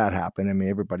situations like that happen. I mean,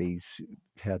 everybody's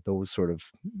had those sort of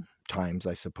times,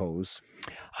 I suppose.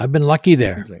 I've been lucky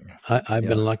there. I've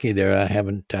been lucky there. I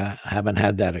haven't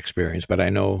had that experience, but I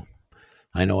know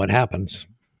it happens.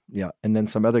 Yeah, and then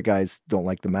some other guys don't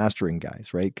like the mastering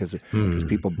guys, right? Because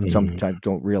people sometimes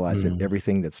don't realize that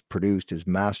everything that's produced is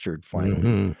mastered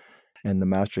finally, and the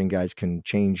mastering guys can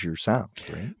change your sound,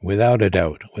 right? Without a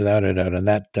doubt, and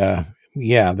that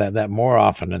that more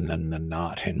often than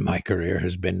not in my career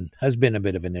has been a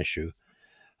bit of an issue,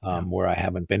 where I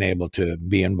haven't been able to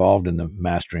be involved in the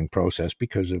mastering process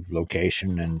because of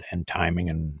location and timing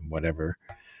and whatever.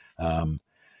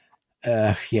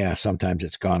 Sometimes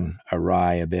it's gone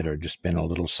awry a bit, or just been a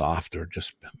little soft, or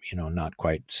just not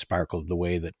quite sparkled the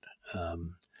way that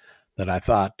that I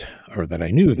thought or that I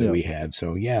knew that we had.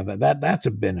 So that's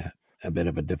been a bit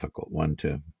of a difficult one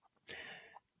to.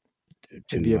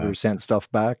 Have you ever sent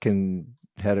stuff back and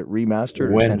had it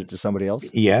remastered or sent it to somebody else?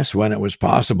 Yes, when it was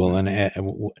possible,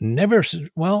 and never.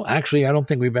 Well, actually, I don't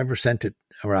think we've ever sent it,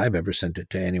 or I've ever sent it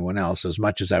to anyone else, as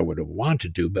much as I would have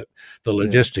wanted to. But the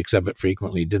logistics of it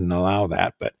frequently didn't allow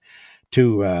that. But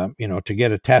to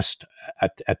get a test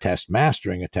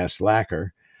mastering, a test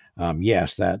lacquer,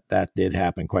 yes, that did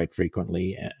happen quite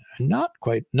frequently. Not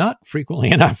frequently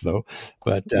enough though.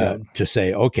 But to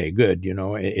say, okay, good,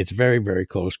 it's very, very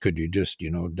close. Could you just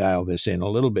dial this in a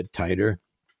little bit tighter?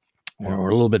 Or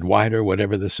a little bit wider,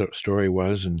 whatever the story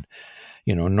was. And,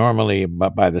 normally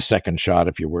by the second shot,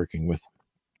 if you're working with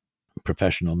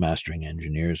professional mastering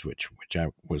engineers, which I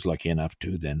was lucky enough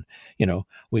to, then,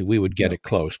 we would get it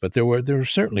close. But there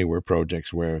certainly were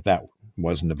projects where that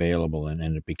wasn't available,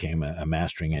 and it became a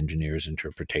mastering engineer's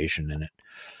interpretation, and it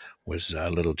was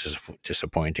a little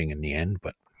disappointing in the end.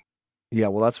 But yeah,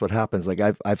 well, that's what happens. Like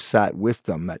I've sat with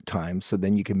them at times, so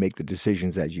then you can make the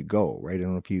decisions as you go, right? I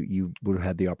don't know if you would have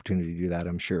had the opportunity to do that,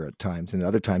 I'm sure, at times. And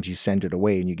other times you send it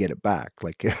away and you get it back.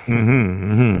 Like you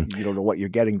don't know what you're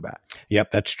getting back.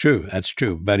 Yep, that's true.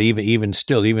 But even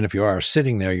still, even if you are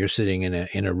sitting there, you're sitting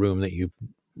in a room that you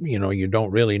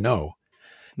don't really know.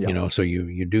 So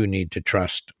you do need to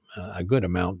trust a good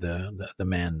amount the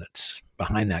man that's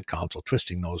behind that console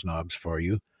twisting those knobs for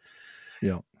you.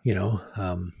 Yeah.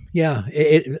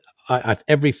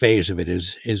 Every phase of it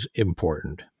is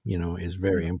important, is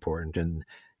very important. And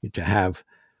to have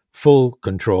full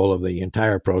control of the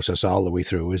entire process all the way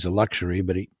through is a luxury,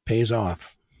 but it pays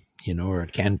off, or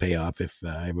it can pay off if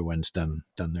everyone's done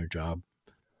their job.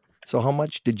 So how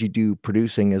much did you do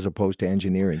producing as opposed to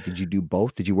engineering? Did you do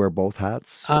both? Did you wear both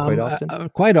hats quite often?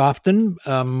 Quite often,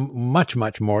 much,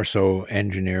 much more so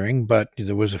engineering, but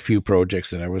there was a few projects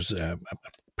that I was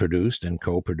produced and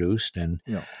co-produced,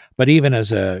 but even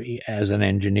as an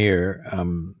engineer,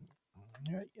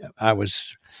 I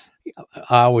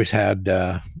always had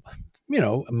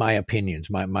my opinions,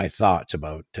 my thoughts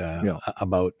about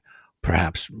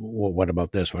perhaps what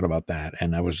about this, what about that,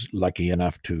 and I was lucky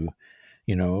enough to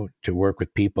work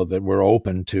with people that were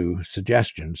open to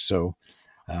suggestions. So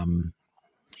a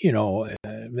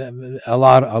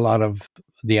lot of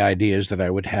the ideas that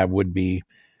I would have would be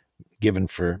given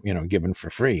for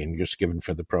free and just given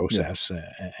for the process,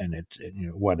 and it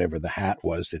whatever the hat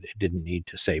was, that it didn't need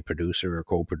to say producer or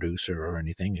co-producer or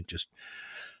anything. It just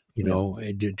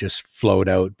it just flowed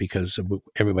out because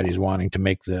everybody's wanting to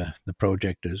make the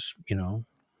project as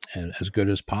good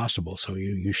as possible. So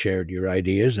you shared your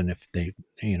ideas, and if they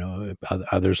if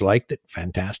others liked it,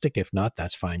 fantastic. If not,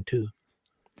 that's fine too.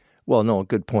 Well, no,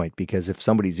 good point, because if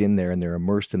somebody's in there and they're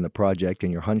immersed in the project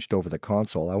and you're hunched over the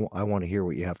console, I want to hear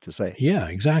what you have to say. Yeah,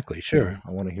 exactly. Sure.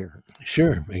 I want to hear it.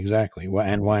 Sure, exactly. Well,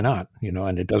 and why not?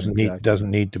 And it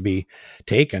doesn't need to be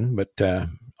taken, but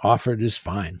offered is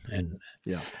fine. And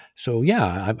so,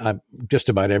 I just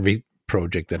about every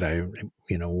project that I,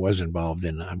 was involved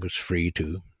in, I was free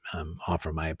to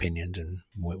offer my opinions, and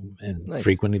Nice.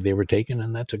 frequently they were taken,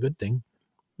 and that's a good thing.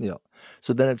 Yeah.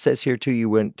 So then it says here too, you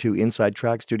went to Inside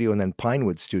Track Studio and then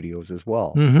Pinewood Studios as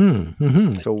well. Mm-hmm.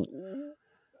 Mm-hmm. So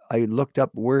I looked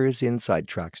up, where is Inside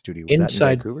Track Studio? Was that in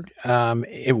Inside, Vancouver?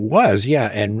 it was, yeah,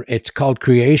 and it's called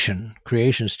Creation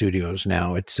Studios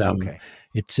now. It's Okay.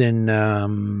 it's in,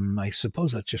 I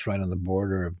suppose that's just right on the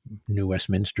border of New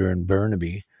Westminster and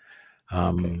Burnaby.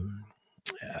 A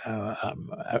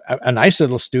nice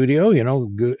little studio,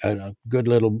 a good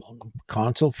little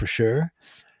console for sure.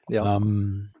 Yeah.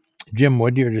 Jim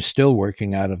Woodyard is still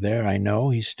working out of there. I know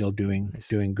he's still doing Nice.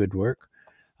 good work.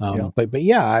 Yeah. But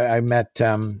yeah, I met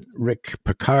Rick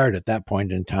Picard at that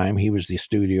point in time. He was the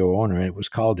studio owner. It was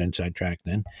called Inside Track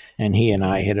then, and he and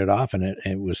I hit it off. And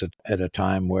it was at a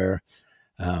time where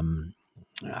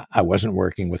I wasn't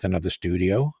working with another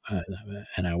studio,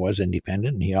 and I was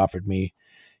independent. And he offered me,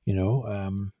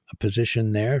 a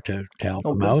position there to help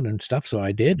him out and stuff. So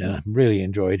I did. I really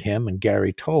enjoyed him. And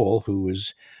Gary Toll, who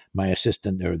was my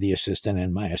assistant, or the assistant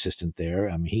and my assistant there,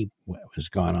 he has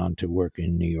gone on to work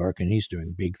in New York, and he's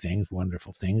doing big things,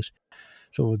 wonderful things.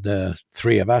 So the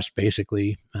three of us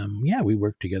basically, we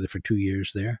worked together for 2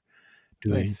 years there,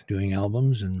 doing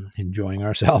albums and enjoying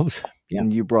ourselves. Yeah.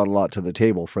 And you brought a lot to the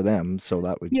table for them, so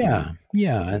that would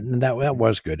and that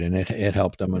was good, and it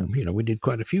helped them. And we did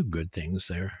quite a few good things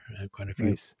there, quite a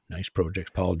few nice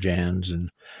projects. Paul Janz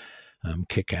and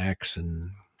Kick-Axe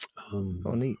and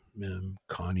neat.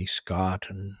 Connie Scott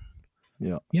and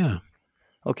yeah.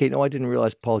 Okay, no, I didn't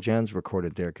realize Paul Janz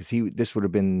recorded there, because this would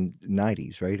have been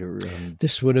 90s, right? Or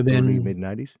this would have been early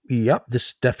mid-90s. Yep,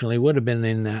 this definitely would have been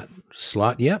in that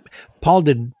slot. Yep, Paul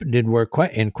did work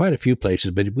in quite a few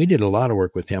places, but we did a lot of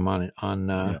work with him on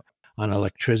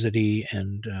Electricity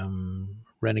and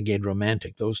Renegade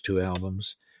Romantic, those two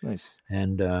albums. Nice.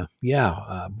 And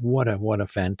what a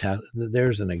fantastic.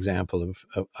 There's an example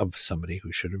of somebody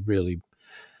who should have really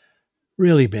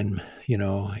been,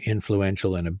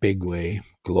 influential in a big way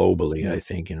globally. I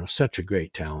think, such a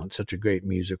great talent, such a great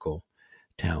musical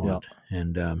talent.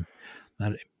 And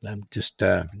that just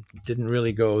didn't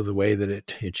really go the way that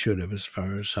it should have, as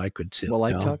far as I could see. Well,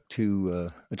 I talked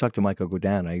to Michael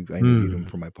Godin. I interviewed him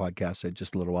for my podcast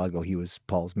just a little while ago. He was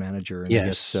Paul's manager, and I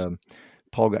guess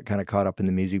Paul got kind of caught up in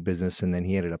the music business, and then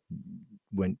he ended up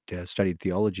studied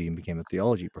theology and became a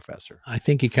theology professor. I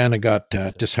think he kind of got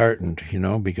disheartened,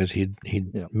 because he'd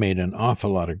made an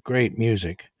awful lot of great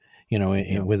music,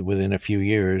 within a few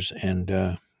years,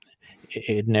 and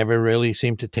it never really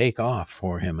seemed to take off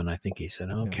for him. And I think he said,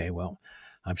 "Okay, well,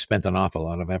 I've spent an awful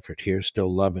lot of effort here.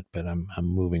 Still love it, but I'm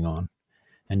moving on."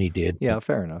 And he did. Yeah,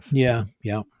 fair enough. Yeah.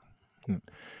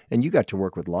 And you got to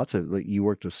work with you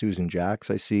worked with Susan Jacks,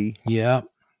 I see. Yeah.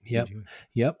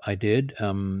 Yep, I did.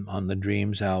 On the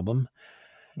Dreams album.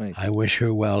 Nice. I wish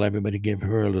her well. Everybody give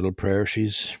her a little prayer.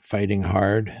 She's fighting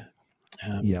hard.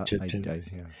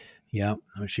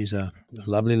 She's a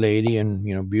lovely lady,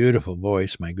 and beautiful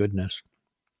voice. My goodness.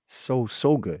 So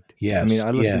good. Yes. I mean,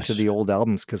 I listened to the old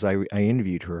albums because I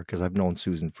interviewed her, because I've known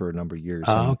Susan for a number of years.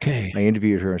 Okay. I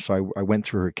interviewed her, so I went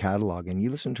through her catalog, and you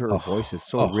listen to her voice is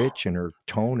so rich, and her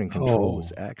tone and control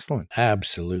is excellent.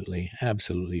 Absolutely.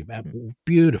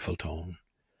 Beautiful tone.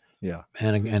 Yeah.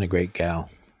 And a great gal.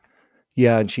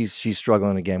 Yeah, and she's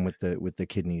struggling again with the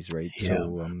kidneys, right? Yeah.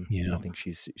 So I think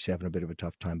she's having a bit of a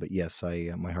tough time. But yes,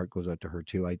 my heart goes out to her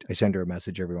too. I send her a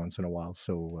message every once in a while,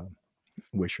 so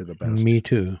wish her the best. Me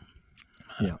too.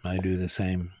 Yeah, I do the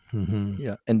same. Mm-hmm.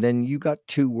 Yeah, and then you got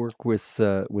to work with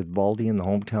Valdy and the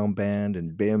Hometown Band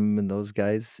and Bim and those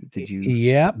guys. Did you?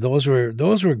 Yeah, those were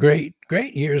great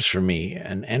years for me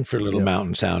and for Little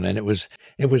Mountain Sound, and it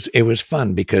was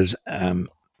fun because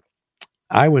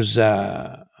I was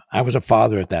a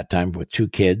father at that time with 2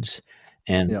 kids,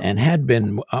 and had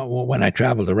been when I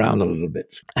traveled around a little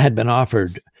bit, had been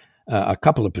offered a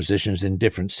couple of positions in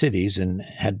different cities, and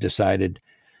had decided,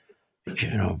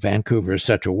 Vancouver is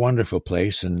such a wonderful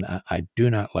place, and I do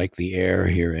not like the air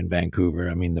here in Vancouver.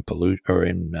 I mean, or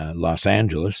in Los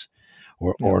Angeles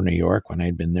or New York when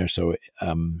I'd been there. So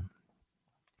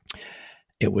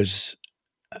it was.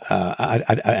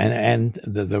 And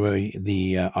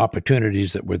the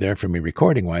opportunities that were there for me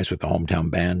recording wise with the Hometown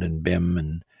Band and Bim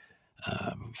and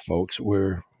folks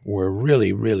were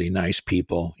really, really nice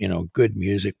people, good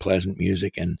music, pleasant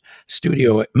music, and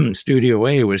Studio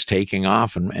A was taking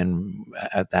off, and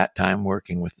at that time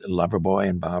working with Loverboy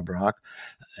and Bob Rock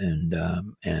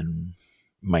and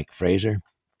Mike Fraser.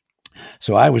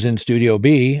 So I was in Studio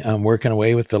B, working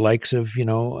away with the likes of, the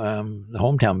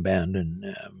Hometown Band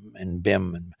and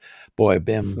Bim and boy,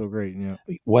 Bim, So great. Yeah.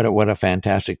 what a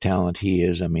fantastic talent he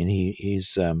is. I mean,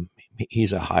 he's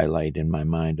a highlight in my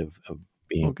mind of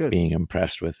Oh, good. being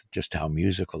impressed with just how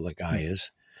musical the guy Yeah.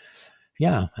 is.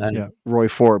 Yeah, and Yeah. Roy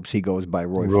Forbes, he goes by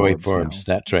Roy Roy Forbes Forbes,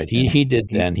 now. that's right. And He did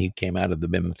then. He came out of the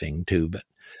BIM thing too,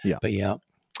 yeah. but yeah.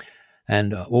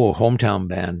 And hometown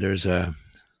band. There's a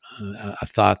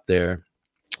thought there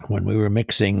when we were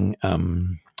mixing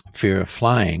Fear of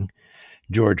Flying.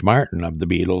 George Martin of the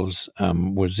Beatles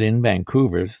was in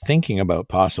Vancouver, thinking about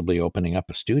possibly opening up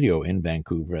a studio in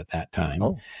Vancouver at that time.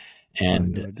 Oh, I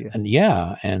had no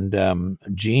idea. And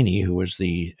Jeannie, who was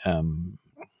the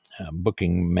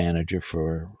booking manager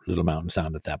for Little Mountain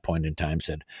Sound at that point in time,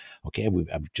 said, "Okay,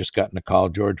 I've just gotten a call.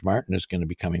 George Martin is going to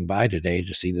be coming by today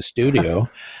to see the studio."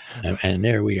 and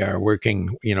there we are working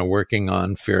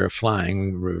on Fear of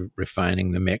Flying,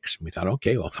 refining the mix. We thought,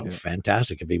 okay, well,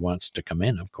 fantastic. If he wants to come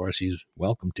in, of course, he's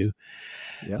welcome to.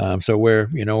 Yeah. So we're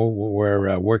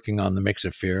working on the mix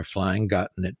of Fear of Flying,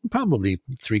 gotten it probably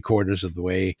 3/4 of the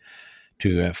way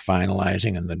to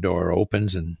finalizing, and the door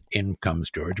opens and in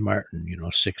comes George Martin,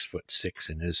 6'6"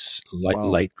 in his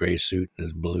light gray suit and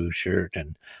his blue shirt,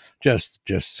 and just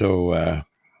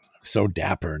so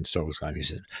dapper and so. He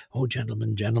said, "Oh,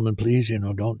 gentlemen, please,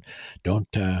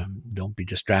 don't be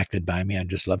distracted by me. I'd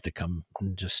just love to come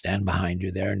and just stand behind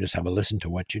you there and just have a listen to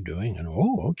what you're doing." And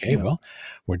okay, well,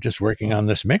 we're just working on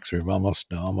this mix. We've almost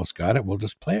got it. We'll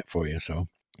just play it for you. So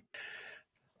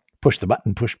push the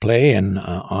button, push play, and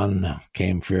on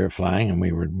came Fear of Flying, and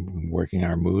we were working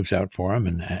our moves out for him.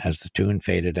 And as the tune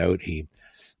faded out,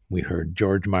 we heard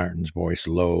George Martin's voice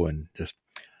low and just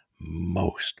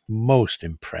most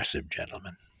impressive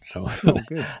gentleman. So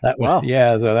that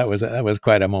was that was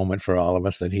quite a moment for all of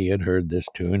us, that he had heard this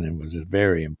tune and was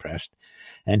very impressed.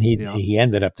 And he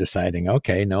ended up deciding,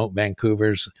 okay, no,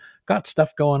 Vancouver's got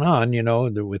stuff going on,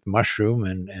 with Mushroom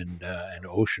and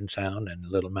Ocean Sound and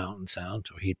Little Mountain Sound.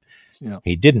 So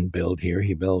he didn't build here;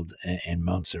 he built in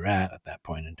Montserrat at that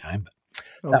point in time.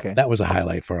 But that was a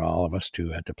highlight for all of us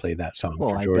to play that song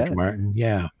for George Martin.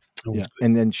 Yeah. Yeah.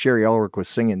 And then Sherry Elrick was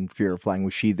singing Fear of Flying.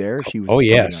 Was she there? She was. Oh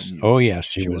yes,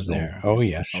 she was there. Oh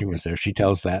yes, she was there. She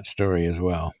tells that story as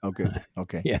well. Okay.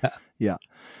 Okay. Yeah.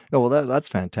 No, well, that's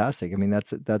fantastic. I mean,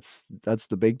 that's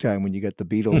the big time when you get the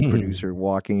Beatles producer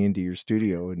walking into your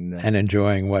studio and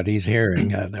enjoying what he's hearing.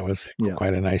 That was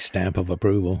quite a nice stamp of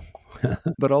approval.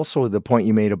 But also the point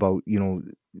you made about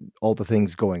all the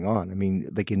things going on. I mean,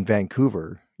 like in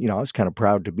Vancouver, I was kind of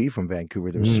proud to be from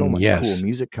Vancouver. There's so much cool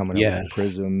music coming out, like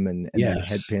Prism and then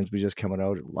Headpins was just coming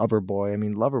out. Loverboy. I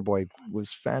mean, Loverboy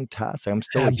was fantastic. I'm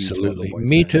still absolutely a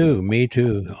huge Loverboy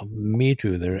fan. Me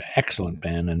too. They're an excellent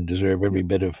band and deserve every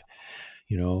bit of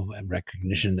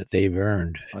recognition that they've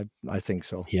earned. I think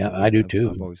so. Yeah, I do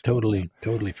too. Totally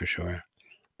for sure.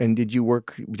 And did you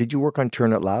work on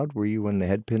Turn It Loud? Were you on the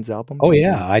Headpins album? Oh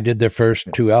yeah, I did their first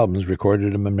 2 albums,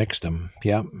 recorded them and mixed them.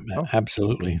 Yeah,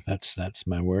 absolutely. That's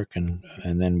my work. And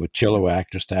then with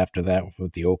Chilliwack just after that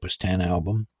with the Opus 10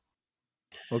 album.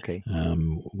 Okay.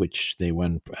 Which they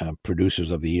won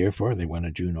Producers of the Year for. They won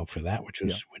a Juno for that, which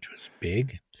was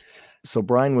big. So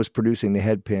Brian was producing the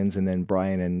Headpins, and then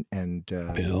Brian and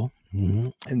Bill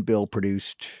and Bill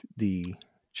produced the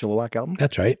Chilliwack album.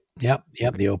 That's right. Yep.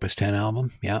 The Opus 10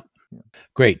 album. Yep.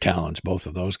 Great talents, both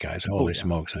of those guys. Holy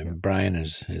smokes! I mean, Brian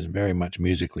is very much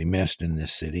musically missed in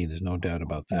this city. There's no doubt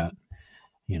about that.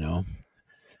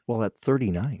 Well, at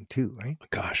 39 too, right?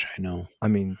 Gosh, I know. I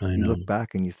mean, you look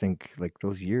back and you think like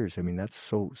those years. I mean, that's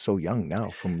so young now.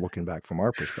 From looking back from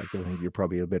our perspective, I think you're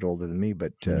probably a bit older than me,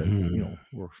 but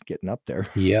we're getting up there.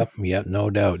 Yep, no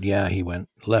doubt. Yeah, he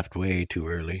left way too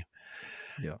early.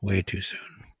 Yeah, way too soon.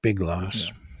 Big loss.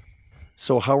 Yeah.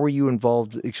 So how were you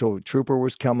involved? So Trooper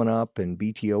was coming up and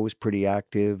BTO was pretty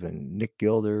active and Nick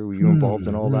Gilder. Were you involved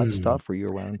in all that stuff? Were you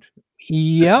around?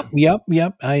 Yep.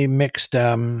 I mixed,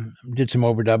 did some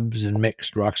overdubs and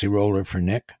mixed Roxy Roller for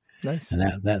Nick. Nice. And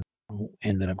that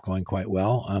ended up going quite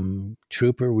well.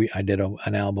 Trooper, I did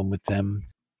an album with them,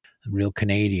 Real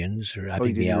Canadians, or I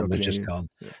think the album was just called.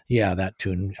 Yeah, that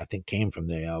tune I think came from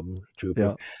the album Trooper.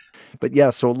 Yeah. But yeah,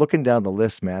 so looking down the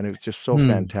list, man, it was just so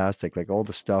fantastic. Like all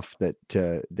the stuff that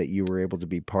you were able to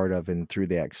be part of, and through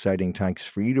the exciting times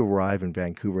for you to arrive in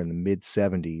Vancouver in the mid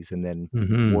 '70s and then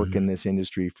work in this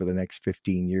industry for the next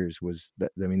 15 years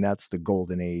that's the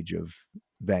golden age of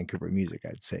Vancouver music,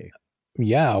 I'd say.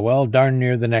 Yeah, well, darn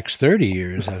near the next 30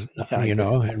 years,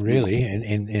 really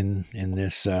in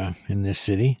this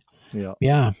city.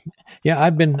 Yeah.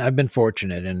 I've been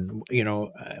fortunate, and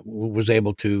was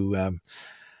able to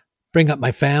bring up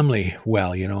my family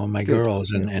well, my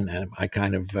girls, and I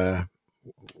kind of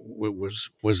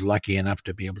was lucky enough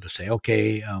to be able to say,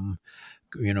 okay, how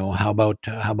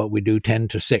about we do 10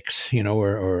 to 6, Yeah.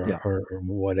 or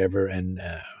whatever, and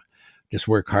just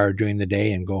work hard during the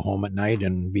day and go home at night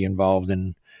and be involved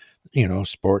in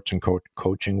sports and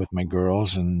coaching with my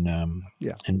girls, and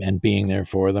Yeah. and being there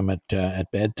for them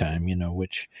at bedtime,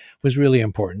 which was really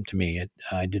important to me.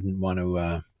 I didn't want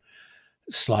to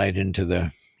slide into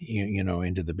the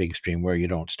into the big stream where you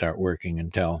don't start working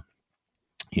until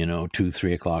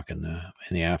 2-3 o'clock in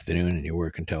the afternoon, and you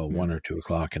work until Yeah. 1 or 2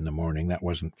 o'clock in the morning. That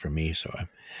wasn't for me, so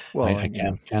Well, I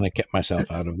kind of kept myself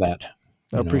out of that.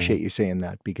 I appreciate you saying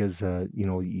that because,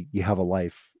 you have a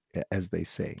life, as they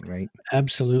say, right?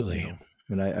 Absolutely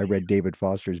And I read David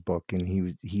Foster's book, and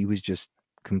he was just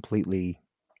completely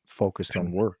focused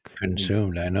on work.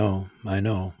 consumed. I know.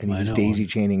 And he was daisy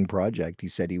chaining project. He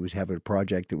said he would have a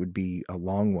project that would be a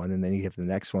long one, and then he'd have the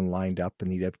next one lined up,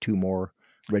 and he'd have 2 more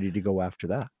ready to go after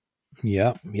that.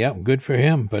 Yeah, good for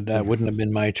him, but that wouldn't have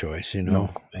been my choice. No.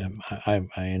 I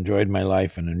enjoyed my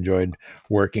life and enjoyed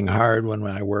working hard when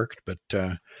I worked, but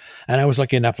and I was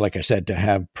lucky enough, like I said, to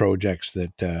have projects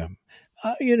that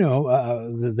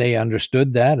they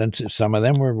understood that, and some of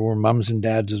them were mums and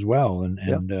dads as well, and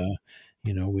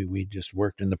we just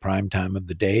worked in the prime time of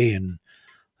the day, and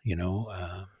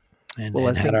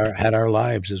and had our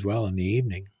lives as well in the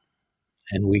evening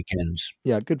and weekends.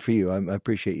 Yeah, good for you. I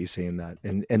appreciate you saying that.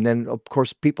 And then, of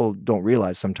course, people don't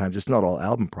realize sometimes it's not all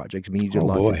album projects. I mean, you did Oh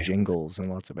lots of boy, jingles and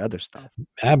lots of other stuff,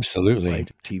 absolutely.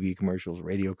 right? TV commercials,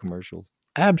 radio commercials.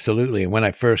 Absolutely. When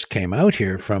I first came out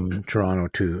here from Toronto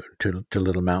to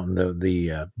Little Mountain,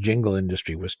 the jingle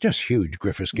industry was just huge.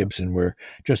 Griffiths Gibson were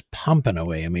just pumping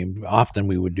away. I mean, often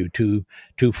we would do two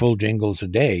full jingles a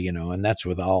day, and that's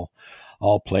with all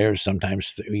players,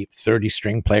 sometimes 30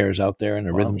 string players out there in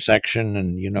the rhythm section,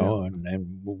 and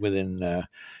and within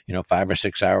 5 or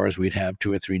 6 hours we'd have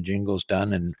 2 or 3 jingles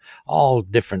done, and all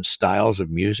different styles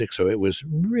of music. So it was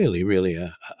really, really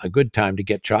a good time to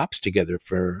get chops together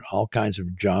for all kinds of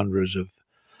genres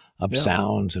of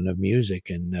sounds and of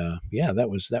music. And that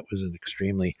was an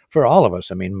extremely, for all of us.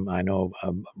 I mean, I know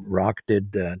Rock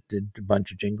did a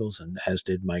bunch of jingles, and as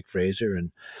did Mike Fraser,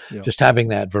 and just having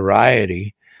that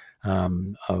variety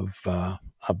of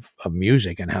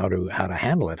music, and how to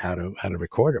handle it, how to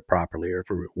record it properly, or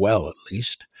well, at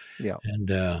least. Yeah.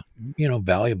 And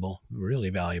valuable,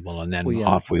 really valuable. And then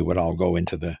off we would all go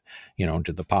into the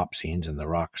into the pop scenes and the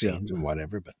rock scenes and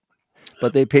whatever.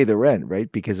 But they pay the rent,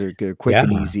 right? Because they're quick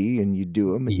and easy, and you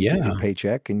do them, and you get your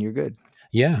paycheck, and you're good.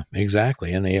 Yeah,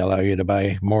 exactly. And they allow you to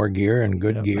buy more gear and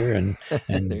good gear, and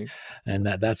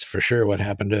that's for sure what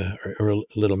happened to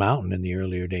Little Mountain in the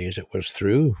earlier days. It was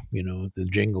through the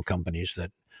jingle companies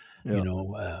that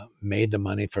made the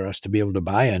money for us to be able to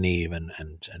buy an Eve and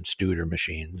Studer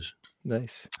machines.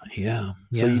 Nice. Yeah.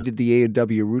 So you did the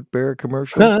A&W Root Beer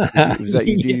commercial? Was that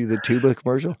you do the tuba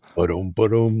commercial?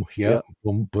 Boom. Yeah.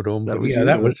 Boom. That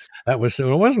was that was.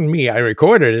 So it wasn't me. I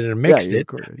recorded it and mixed it.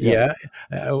 Yeah.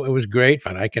 It was great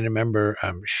fun. I can remember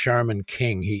Sharman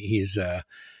King. He's a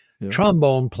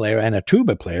trombone player and a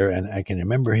tuba player, and I can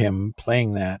remember him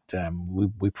playing that.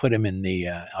 We put him in the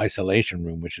isolation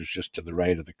room, which was just to the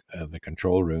right of the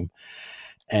control room,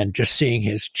 and just seeing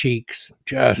his cheeks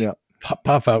just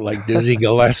puff out like Dizzy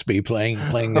Gillespie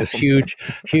playing this huge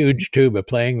tuba,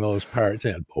 playing those parts,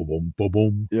 and boom, boom,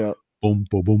 boom, yeah. Boom,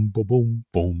 boom, boom, boom, boom,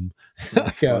 boom.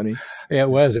 That's funny. It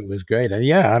was great. And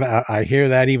I hear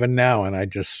that even now, and I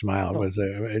just smile. It was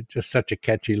just such a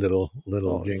catchy little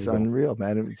jingle. It's unreal,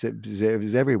 man. It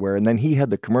was everywhere. And then he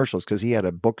had the commercials because he had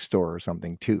a bookstore or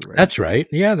something too, right? That's right.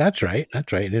 Yeah, that's right.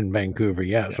 In Vancouver.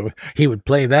 Yeah. So he would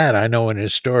play that. I know in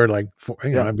his store, like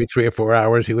every 3 or 4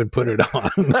 hours, he would put it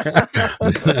on.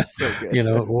 That's so good.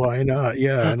 Why not?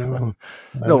 Yeah, I know.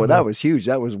 That was huge.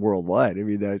 That was worldwide. I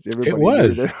mean, that everybody it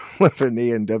was. Knew with an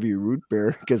A&W Root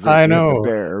Beer because I know the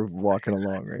bear walking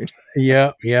along, right?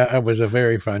 Yeah, it was a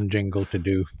very fun jingle to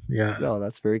do. Yeah. No,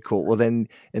 that's very cool. Well, then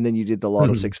you did the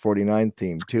Lotto 649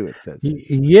 theme too. It says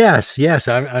yes,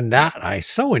 and that I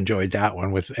so enjoyed that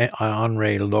one with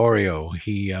Henri Loriot.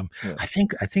 He, I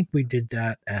think we did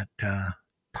that at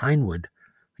Pinewood.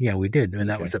 Yeah, we did, and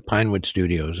that was at Pinewood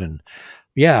Studios, and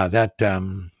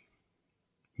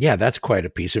that's quite a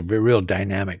piece, a real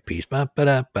dynamic piece. Yep.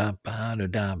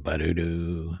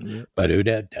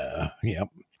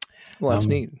 Well, that's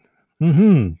neat.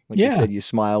 Mm-hmm. Like you said, you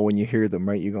smile when you hear them,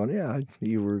 right? You're going,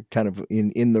 you were kind of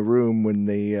in the room when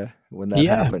that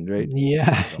happened, right?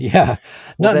 Yeah.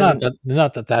 Well,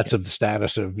 not that that's of the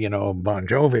status of Bon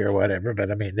Jovi or whatever,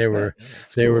 but I mean they were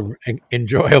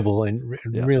enjoyable and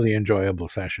really enjoyable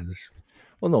sessions.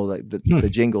 Well, no, like the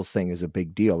jingles thing is a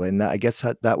big deal, and I guess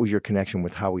that was your connection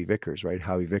with Howie Vickers, right?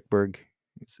 Howie Vickberg,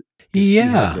 because he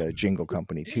had Yeah, a jingle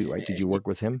company too, right? Did you work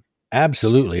with him?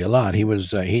 absolutely, a lot.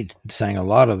 He sang a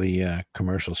lot of the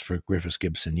commercials for Griffiths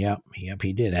Gibson. Yep,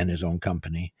 he did, and his own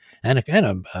company, and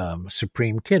a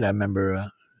Supreme Kid. I remember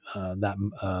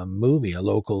that movie, a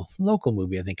local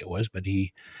movie, I think it was, but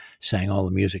he sang all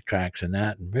the music tracks in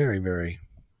that, and very, very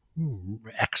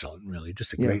excellent, really,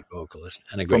 just a Yeah, great vocalist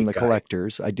and a from great the guy.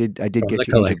 Collectors. I did From get the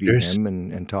to interview Collectors, him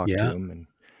and talk to yeah. him,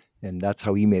 and that's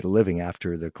how he made a living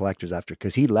after the Collectors, after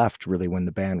because he left really when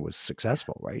the band was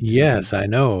successful, right? And Yes, I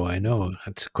know.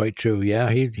 That's quite true. Yeah,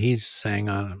 he's singing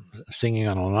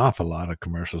on an awful lot of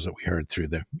commercials that we heard through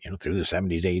the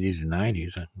 70s, 80s, and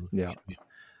 90s. yeah,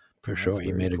 For that's sure,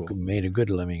 he very cool. made a good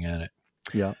living at it.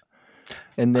 Yeah,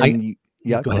 and I then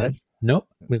yeah, Go go ahead. ahead. No,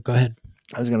 go ahead.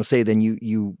 I was going to say, then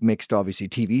you mixed obviously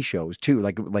TV shows too,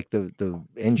 like the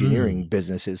engineering Mm.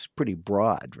 business is pretty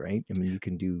broad, right? I mean, you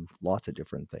can do lots of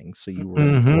different things. So you were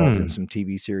involved in Hmm. some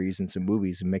TV series and some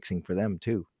movies and mixing for them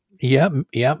too.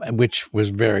 Yep, which was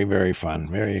very, very fun,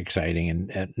 very exciting,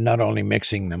 and not only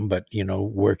mixing them, but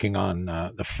working on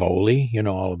the Foley,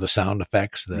 all of the sound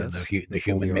effects, Yes, the the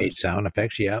Foley human made artist. sound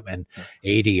effects. Yep, and Yeah.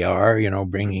 ADR,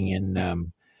 bringing in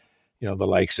the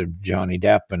likes of Johnny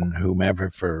Depp and whomever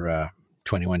for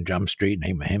 21 Jump Street,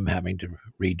 and him having to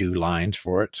redo lines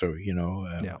for it. So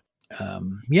Yeah.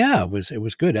 yeah, it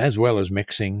was good, as well as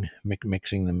mixing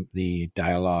the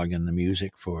dialogue and the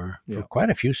music for Yeah. quite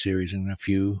a few series and a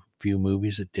few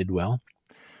movies that did well.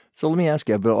 So let me ask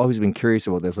you, I've always been curious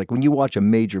about this. Like when you watch a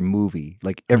major movie,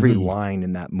 like every Hmm. line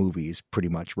in that movie is pretty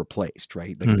much replaced,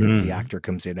 right? Like the Hmm. actor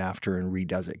comes in after and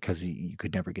redoes it because you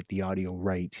could never get the audio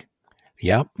right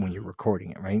Yep. when you're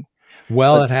recording it, right?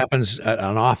 Well, But it happens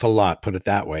an awful lot. Put it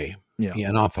that way. yeah, Yeah,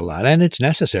 an awful lot, and it's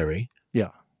necessary yeah,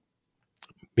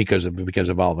 because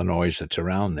of all the noise that's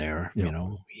around there. yeah.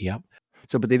 Yep.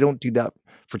 So, but they don't do that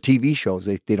for TV shows.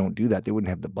 They don't do that. They wouldn't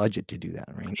have the budget to do that,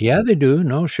 right? Yeah, they do.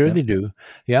 No, sure Yeah, they do.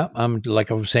 Yeah,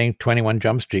 like I was saying, 21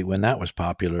 Jump Street when that was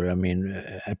popular. I mean,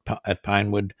 at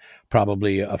Pinewood,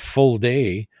 probably a full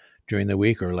day during the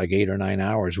week, or like 8 or 9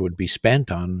 hours, would be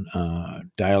spent on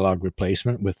dialogue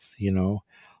replacement with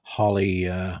Holly.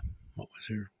 What was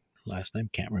her last name?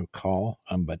 Can't recall.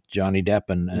 But Johnny Depp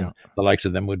yeah. and the likes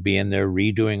of them would be in there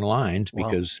redoing lines Wow.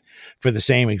 because, for the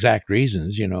same exact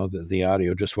reasons, the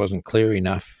audio just wasn't clear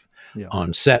enough Yeah,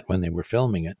 on set when they were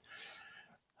filming it.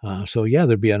 So yeah,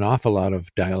 there'd be an awful lot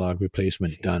of dialogue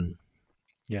replacement jeez. done.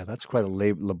 Yeah, that's quite a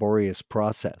laborious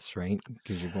process, right?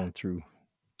 Because you're going through.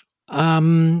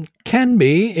 Can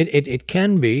be it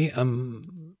can be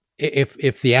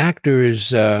if the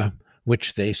actors,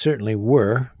 which they certainly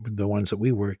were, the ones that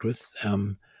we worked with,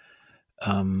 um,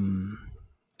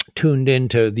 tuned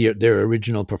into their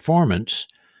original performance,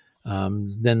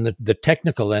 then the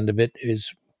technical end of it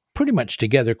is pretty much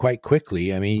together quite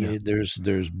quickly. I mean, Yeah, there's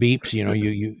beeps.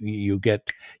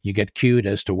 You get cued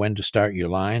as to when to start your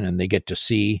line, and they get to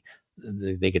see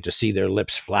their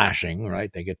lips flashing.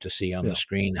 Right, they get to see on the yeah.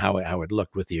 screen how it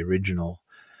looked with the original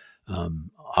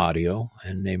audio,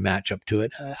 and they match up to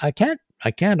it. I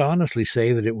can't honestly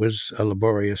say that it was a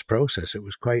laborious process. It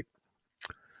was quite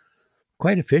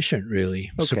efficient,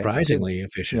 really, Okay. So surprisingly yeah,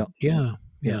 efficient. Yeah, yeah.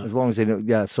 yeah. As long as they know,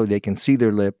 yeah, so they can see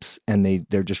their lips and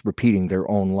they're just repeating their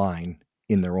own line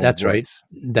in their own That's right. voice.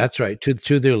 That's right.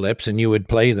 To their lips, and you would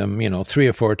play them. 3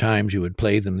 or 4 times. You would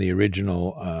play them the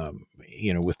original,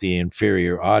 with the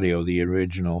inferior audio, the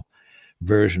original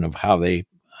version of how they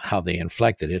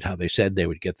inflected it, how they said they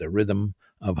would get the rhythm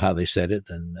of how they said it,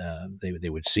 and they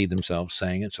would see themselves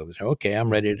saying it. So they say, "Okay, I'm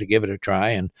Yeah, ready to give it a try,"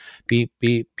 and beep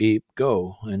beep beep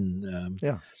go. And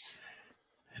yeah,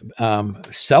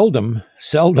 seldom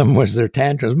was there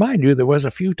tantrums. Mind you, there was a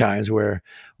few times where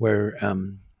where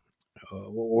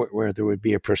there would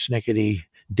be a persnickety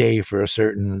day for a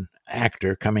certain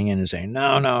actor coming in and saying,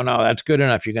 no, that's good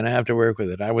enough. You're going to have to work with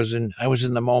it. I was in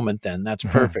the moment then. That's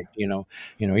perfect.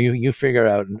 You figure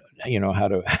out, how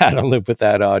to live with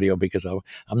that audio, because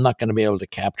I'm not going to be able to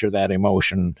capture that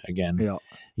emotion again, yeah,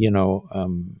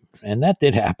 and that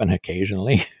did happen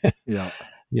occasionally, yeah.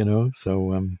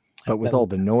 so, But with that, all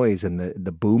the noise and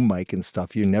the boom mic and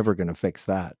stuff, you're never going to fix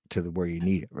that to where you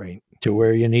need it, right? to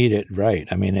where you need it. Right.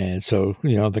 I mean, so,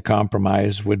 the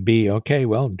compromise would be, okay,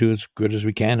 well, do as good as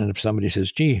we can. And if somebody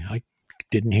says, gee, I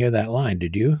didn't hear that line,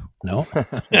 did you? No.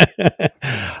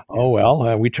 Oh,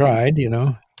 well, we tried,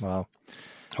 Wow.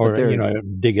 But or,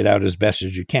 dig it out as best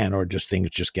as you can, or just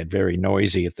things just get very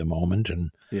noisy at the moment.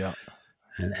 yeah,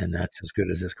 And that's as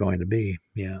good as it's going to be.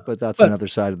 Yeah. but that's But another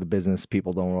side of the business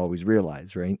people don't always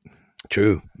realize, right?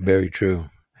 true. Very true.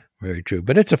 Very true.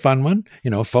 But it's a fun one.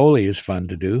 Foley is fun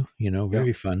to do, Yeah.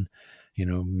 very fun,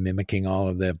 mimicking all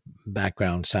of the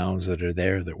background sounds that are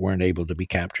there that weren't able to be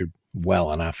captured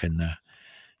well enough in the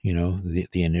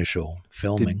initial Did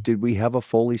filming. did we have a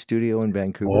Foley studio in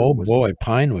Vancouver? Oh Was it boy,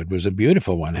 Pinewood was a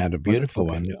beautiful one, had a was it? beautiful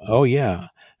Okay. one. Oh yeah.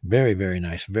 Very, very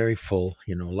nice, very full,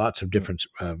 lots of Yeah. different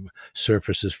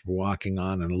surfaces for walking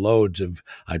on and loads of,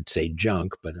 I'd say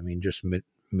junk, but I mean, just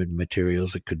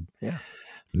materials that could Yeah.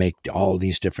 make all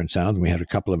these different sounds. We had a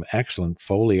couple of excellent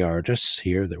Foley artists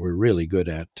here that were really good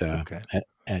Okay.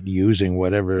 at using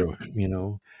whatever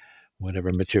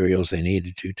materials they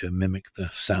needed to mimic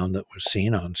the sound that was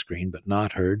seen on screen but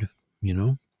not heard. You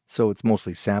know, So it's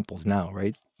mostly samples now,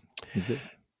 right? Is it?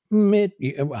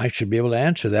 I should be able to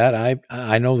answer that.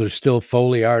 I know there's still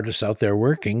Foley artists out there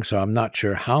working, so I'm not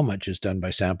sure how much is done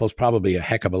by samples. Probably a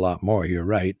heck of a lot more. You're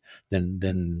right than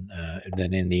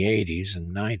in the '80s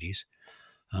and '90s.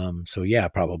 So yeah,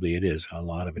 probably it is. A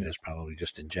lot of it Yeah. is probably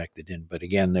just injected in. But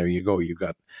again, there you go. You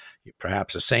got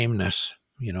perhaps a sameness,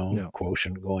 No.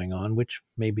 quotient going on, which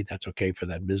maybe that's okay for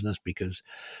that business because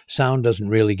sound doesn't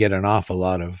really get an awful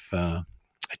lot of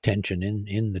attention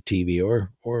in the TV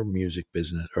or music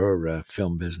business or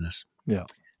film business. Yeah.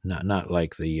 Not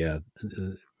like the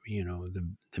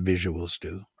visuals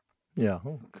do. Yeah.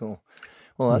 Oh, cool.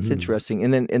 Well, that's Mm-hmm. interesting.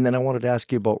 And then I wanted to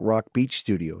ask you about Rock Beach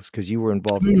Studios because you were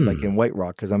involved in like Hmm. in White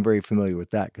Rock because I'm very familiar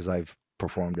with that because I've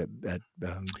performed at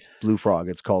Blue Frog.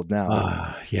 It's called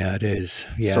now. Yeah, it is.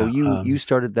 So Yeah. you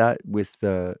started that with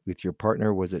your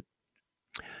partner, was it?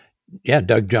 Yeah,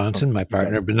 Doug Oh, Johnson, my Doug.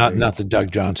 partner, but There not you not go. the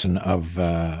Doug Johnson of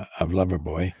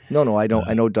Loverboy. No, no, I know Uh,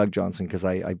 I know Doug Johnson because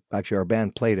I actually our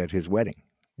band played at his wedding,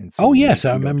 and so oh we yes,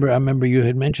 I we got to. remember. I remember you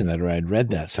had mentioned that, or I'd read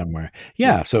Yeah, that somewhere.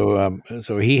 yeah, Yeah,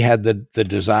 so he had the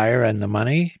desire and the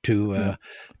money yeah.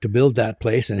 to build that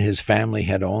place, and his family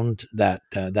had owned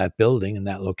that building and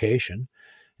that location,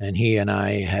 and he and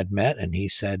I had met, and he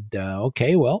said,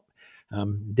 "Okay, well,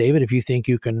 David, if you think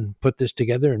you can put this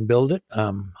together and build it,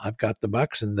 I've got the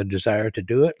bucks and the desire to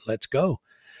do it. Let's go."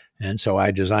 And so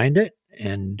I designed it,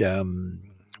 and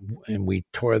we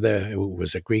tore it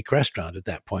was a Greek restaurant at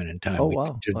that point in time. Oh We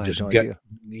wow, I had just no idea.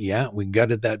 yeah, we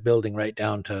gutted that building right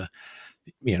down to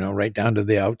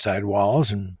the outside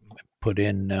walls and put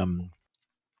in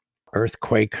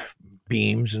earthquake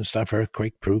beams and stuff,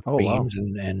 earthquake proof Oh wow, beams,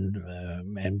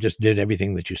 and just did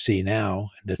everything that you see now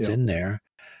that's yeah, in there.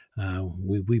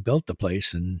 We built the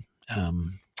place, and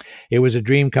um, it was a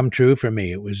dream come true for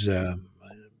me. It was a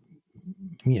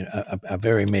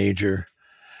very major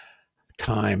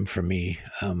time for me,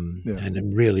 yeah, and a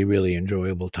really, really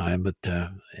enjoyable time. But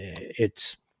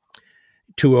it's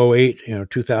 208,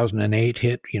 2008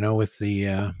 hit, with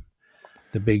the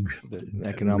big the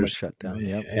economic shutdown.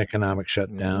 Yep. economic Yeah,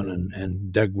 shutdown, yeah,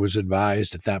 and Doug was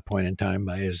advised at that point in time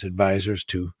by his advisors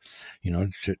to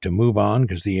move on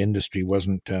because the industry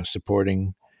wasn't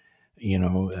supporting,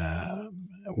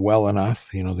 well enough.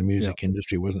 The yeah. music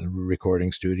industry wasn't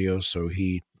recording studios, so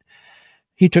he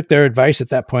took their advice at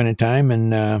that point in time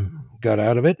and got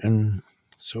out of it. And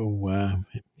so,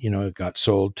 it got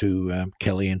sold to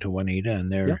Kelly and to Juanita,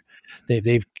 and Yep.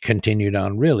 they've continued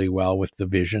on really well with the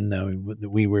vision that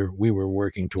we were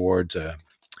working towards.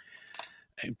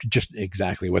 Just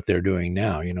exactly what they're doing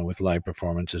now, with live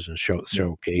performances and Yeah.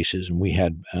 showcases. And we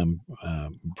had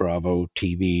Bravo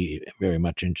TV very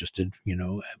much interested,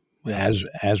 Yeah.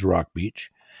 as Rock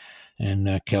Beach,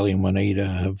 and Kelly and Juanita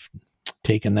have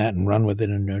taken that and run with it,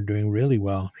 and are doing really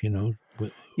well,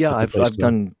 Yeah, with the place I've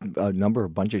there. done a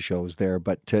bunch of shows there,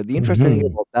 but the interesting thing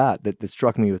Hmm. about that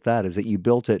struck me with that is that you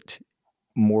built it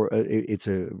more. It's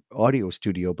a audio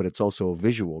studio, but it's also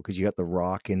visual because you got the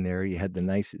rock in there. You had the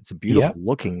nice. It's a beautiful Yep.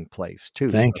 looking place too.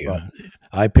 So Thank I you. thought,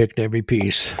 I picked every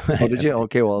piece. oh, did you?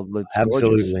 Okay, well, it's gorgeous.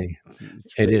 Absolutely. It's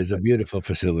It great. is a beautiful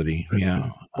facility. Yeah.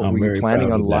 But were I'm you very planning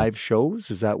proud on of that. live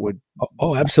shows? Is that what?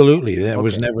 Oh, absolutely. That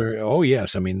was Okay. never. Oh,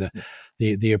 yes. I mean,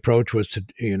 Yeah. the approach was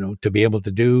to be able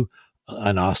to do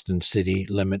an Austin city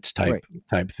limits Right.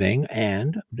 type thing,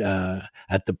 and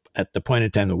at the point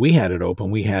in time that we had it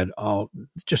open, we had all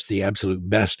just the absolute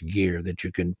best gear that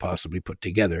you can possibly put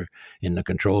together in the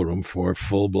control room for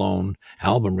full blown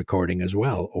album recording as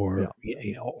well,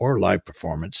 Yeah. or live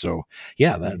performance. So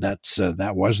yeah,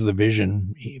 that was the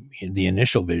vision. The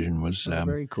initial vision was Oh,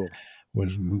 very cool.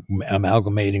 was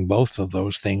amalgamating both of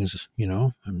those things, Yeah.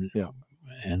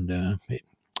 and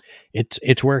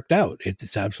it's worked out.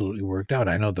 It's absolutely worked out.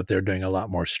 I know that they're doing a lot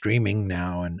more streaming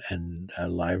now and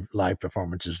live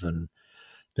performances than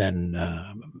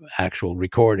actual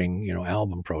recording,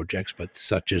 album projects. But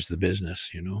such is the business.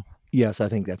 Yes, I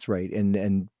think that's right. And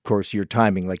of course your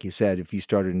timing, like you said, if you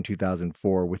started in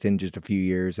 2004, within just a few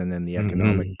years, and then the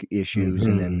economic Hmm. issues,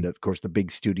 and then Hmm. of course the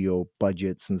big studio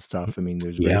budgets and stuff. I mean,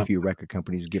 there's very Yeah. few record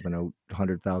companies giving out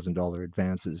 $100,000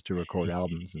 advances to record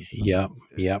albums and stuff. Yeah.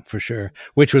 Yeah, for sure.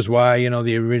 Which was why,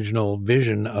 the original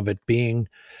vision of it being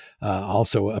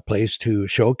also a place to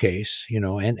showcase,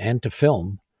 and to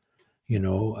film, you Yeah,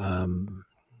 know, um,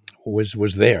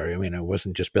 was there. I mean, it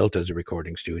wasn't just built as a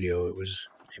recording studio. It was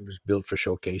built for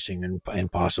showcasing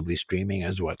and possibly streaming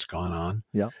as what's gone on.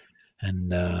 yeah,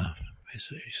 And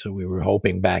so we were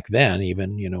hoping back then,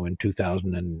 even in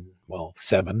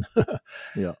 2007,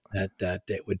 yeah. that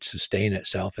it would sustain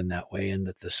itself in that way, and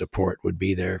that the support would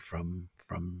be there from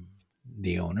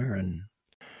the owner. And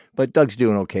But Doug's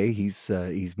doing okay. He's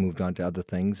moved on to other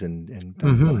things and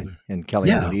done hmm fine. And Kelly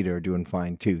and yeah, Juanita are doing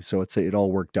fine too. So it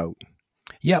all worked out.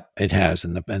 yep, it has,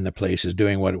 and the place is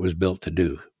doing what it was built to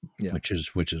do, Yeah, which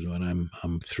is what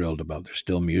I'm thrilled about. There's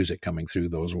still music coming through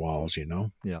those walls.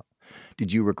 yeah.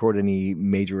 Did you record any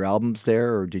major albums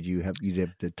there, or did you have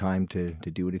the time to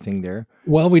do anything there?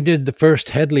 Well, we did the first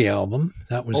Headley album.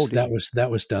 That Oh, was did that you? was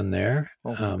that was done there.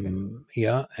 Oh, okay.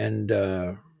 Yeah, and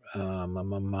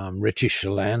Richie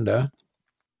Shalanda.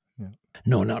 Yeah.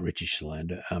 No, not Richie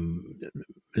Shalanda.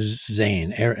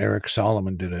 Zane Eric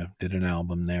Solomon did an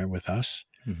album there with us,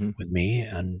 Hmm. with me,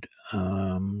 and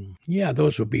yeah,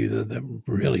 those would be the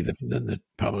really the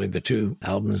probably the two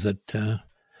albums Yeah.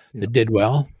 that did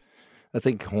well. I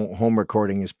think home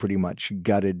recording is pretty much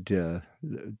gutted the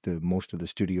most of the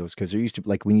studios, because there used to,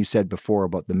 like when you said before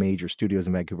about the major studios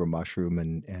in Vancouver, Mushroom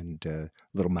and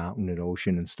Little Mountain and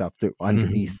Ocean and stuff. That Hmm.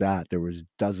 underneath that there was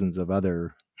dozens of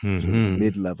other sort of Hmm.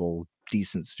 mid-level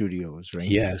decent studios, right?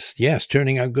 Yes, yes,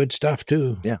 turning out good stuff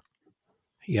too. Yeah,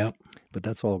 Yeah. but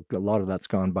that's all. A lot of that's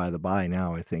gone by the by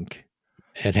now, I think.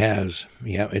 It has,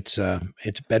 yeah. It's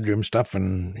bedroom stuff,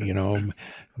 and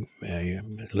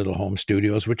little home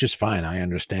studios, which is fine. I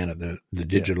understand it. The Yeah,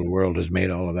 digital world has made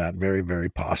all of that very, very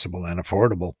possible and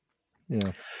affordable.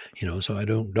 yeah, So I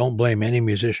don't blame any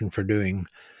musician for doing,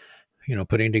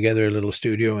 putting together a little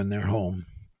studio in their home.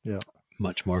 yeah.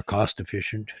 Much more cost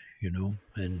efficient,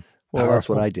 and Well, that's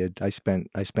what powerful. I did. I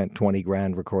spent 20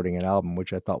 grand recording an album,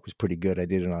 which I thought was pretty good. I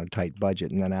did it on a tight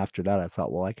budget, and then after that, I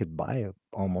thought, well, I could buy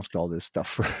almost all this stuff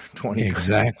for 20 grand.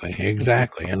 Exactly,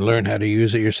 exactly, and learn how to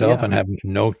use it yourself and Yeah, have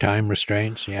no time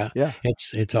restraints. Yeah, yeah,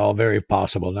 it's all very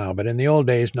possible now, but in the old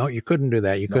days, no, you couldn't do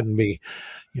that. You no, couldn't be,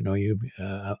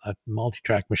 a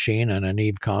multi-track machine and a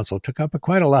Neve console took up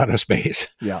quite a lot of space.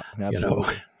 yeah, You know,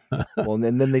 absolutely. Well,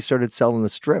 and then they started selling the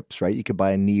strips, right? You could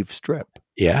buy a Neve strip.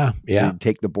 yeah, So yeah, you'd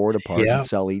take the board apart and yeah,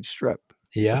 sell each strip.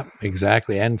 yeah,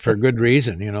 exactly, and for good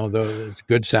reason. Though it's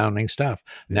good sounding stuff.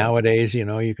 Yeah, Nowadays,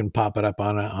 you can pop it up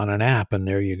on an app, and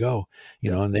there you go.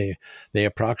 yeah, And they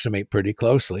approximate pretty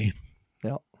closely.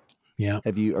 yeah. Yeah.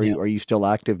 Have you are Yeah. you are you still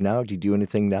active now? Do you do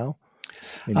anything now?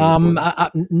 Any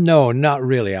recording? No, not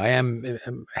really. I am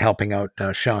helping out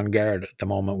Sean Garrett at the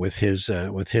moment with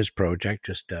his project,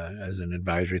 just as an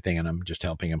advisory thing, and I'm just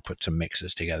helping him put some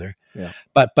mixes together. Yeah,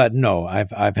 But no,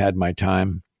 I've had my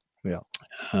time. yeah.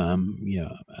 Yeah,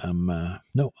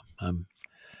 no,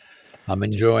 I'm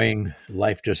Just enjoying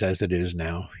life just as it is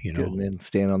now. getting in,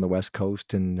 staying on the West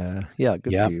Coast, and yeah,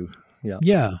 good Yeah, for you. Yeah.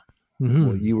 yeah.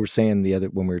 Well, Hmm. you were saying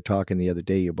when we were talking the other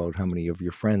day about how many of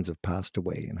your friends have passed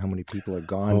away and how many people are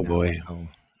gone Oh now boy. and how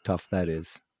tough that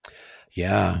is.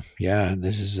 Yeah, yeah.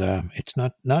 This is it's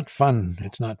not fun.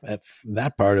 It's not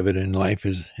that part of it in life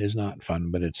is not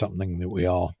fun, but it's something that we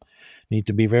all need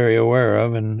to be very aware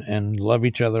of, and love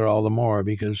each other all the more,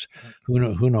 because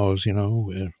who knows,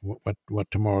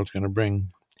 what tomorrow's going to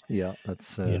bring, Yeah,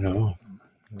 that's you know,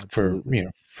 for absolutely.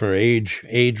 for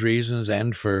age reasons,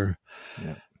 and for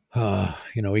Yeah,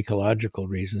 ecological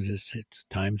reasons. It's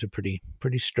times are pretty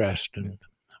stressed, yeah. and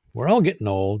we're all getting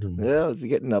old, and Yeah, it's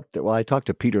getting up there. Well, I talked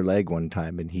to Peter Legge one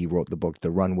time, and he wrote the book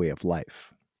 "The Runway of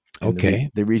Life." And okay.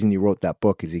 the reason he wrote that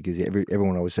book is because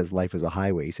everyone always says life is a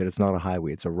highway. He said it's not a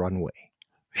highway; it's a runway,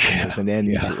 and there's Yeah, an end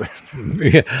yeah. to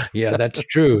it. Yeah, yeah, that's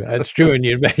true. That's true, and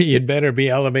you'd better be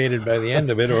elevated by the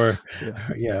end of it, or Yeah,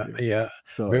 yeah, yeah. yeah,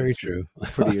 So very it's true. a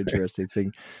pretty interesting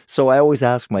thing. So I always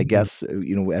ask my Mhm. guests,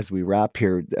 as we wrap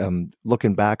here,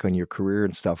 looking back on your career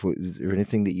and stuff, is there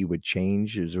anything that you would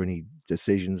change? Is there any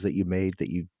decisions that you made that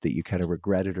you kind of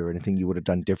regretted, or anything you would have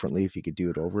done differently if you could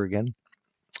do it over again?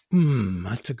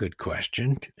 That's a good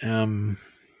question.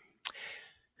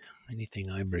 Anything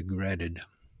I've regretted?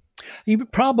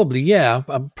 Probably, yeah.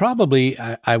 Probably,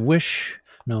 I wish.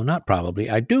 No, not probably.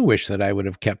 I do wish that I would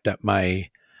have kept up my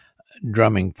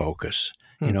drumming focus.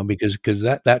 Hmm. Because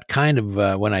that kind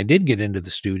of when I did get into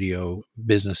the studio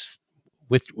business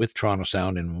with Toronto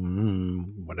Sound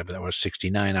in whatever that was,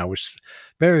 69, I was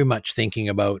very much thinking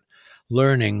about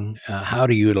learning how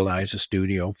to utilize a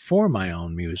studio for my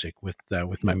own music with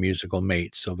my musical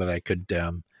mates, so that I could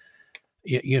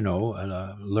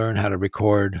learn how to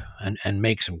record and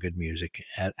make some good music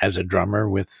as a drummer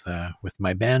with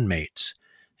my bandmates.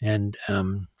 And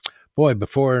boy,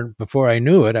 before I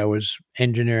knew it, I was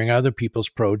engineering other people's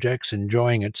projects,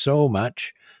 enjoying it so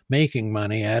much, making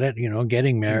money at it,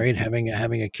 getting married, having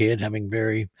a kid, having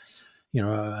very,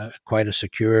 quite a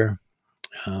secure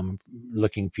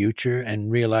looking future,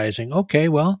 and realizing, okay,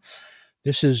 well,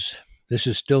 this is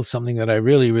still something that I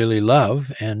really, really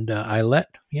love, and I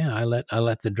let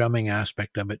the drumming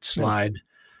aspect of it slide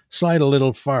a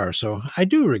little far. So I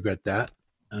do regret that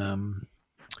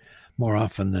more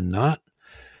often than not.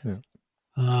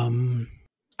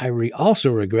 I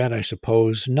also regret, I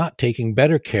suppose, not taking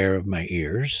better care of my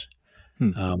ears.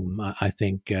 I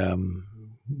think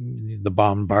the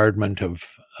bombardment of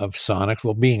sonics,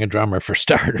 well, being a drummer for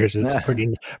starters, it's a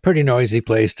pretty noisy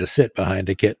place to sit behind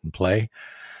a kit and play.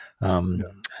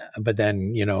 But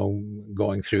then,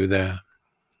 going through the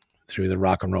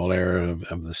rock and roll era of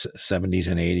the 70s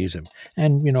and 80s,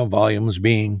 and volumes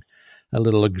being a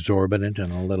little exorbitant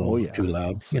and a little too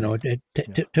loud, it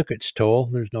took its toll.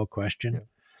 There's no question.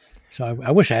 So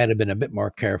I wish I had been a bit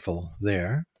more careful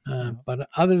there. But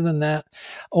other than that,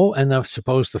 and I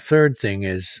suppose the third thing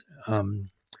is,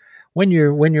 when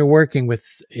you're working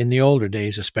with, in the older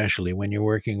days especially, when you're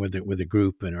working with a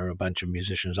group or a bunch of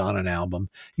musicians on an album,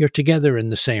 you're together in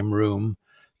the same room,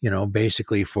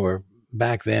 basically for,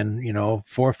 back then, 4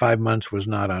 or 5 months was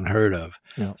not unheard of.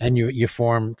 And you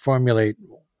formulate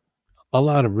a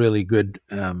lot of really good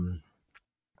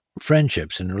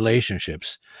friendships and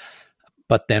relationships.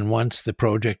 But then once the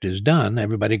project is done,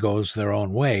 everybody goes their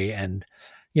own way. And,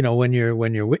 when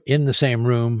you're in the same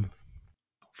room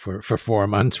for 4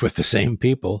 months with the same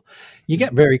people, you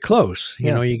get very close.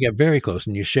 You get very close,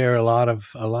 and you share a lot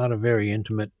of very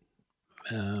intimate,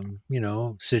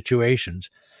 situations.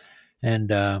 And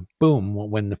boom,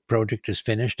 when the project is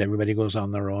finished, everybody goes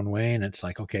on their own way, and it's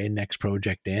like, okay, next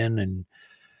project in. And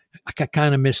I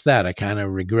kind of miss that. I kind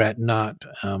of regret not,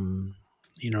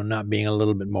 not being a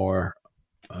little bit more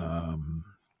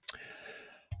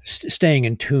staying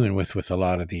in tune with a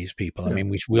lot of these people. I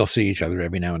mean, we'll see each other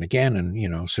every now and again,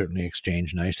 and certainly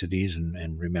exchange niceties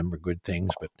and remember good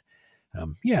things. But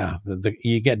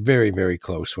you get very, very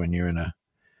close when you're in a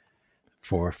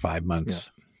 4 or 5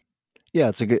 months.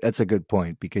 Yeah, that's a good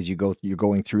point, because you're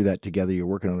going through that together. You're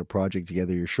working on a project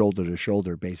together. You're shoulder to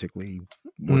shoulder, basically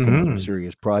working on a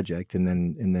serious project, and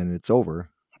then it's over.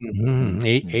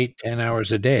 8-10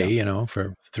 hours a day,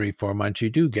 for 3-4 months, you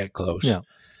do get close.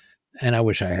 And I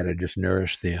wish I had just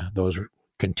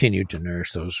continued to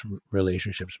nourish those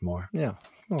relationships more.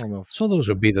 So those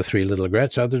would be the 3 little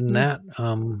regrets. Other than that,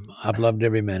 I've loved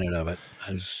every minute of it,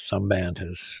 as some band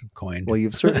has coined. Well,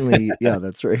 you've certainly,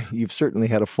 that's right. You've certainly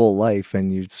had a full life,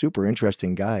 and you're a super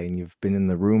interesting guy, and you've been in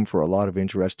the room for a lot of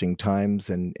interesting times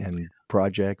and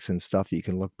projects and stuff you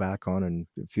can look back on and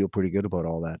feel pretty good about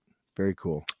all that. Very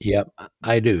cool. Yep,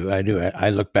 I do. I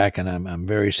look back, and I'm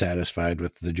very satisfied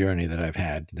with the journey that I've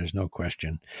had. There's no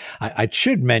question. I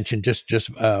should mention just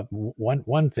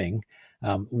one thing,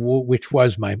 which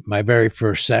was my very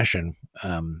first session,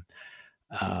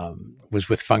 was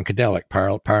with Funkadelic,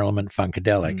 Parliament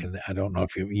Funkadelic. I don't know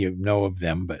if you know of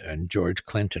them, and George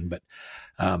Clinton, but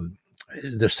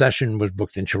the session was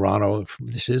booked in Toronto.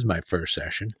 This is my first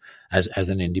session as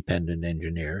an independent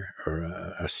engineer, or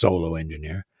a solo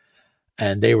engineer.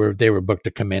 And they were booked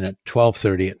to come in at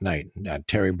 12:30 at night.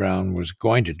 Terry Brown was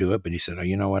going to do it, but he said, "Oh,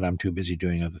 you know what? I'm too busy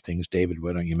doing other things. David,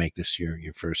 why don't you make this your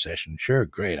first session?" Sure,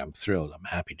 great. I'm thrilled. I'm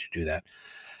happy to do that.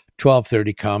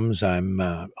 12:30 comes. I'm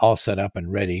all set up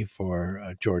and ready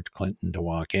for George Clinton to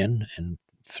walk in, and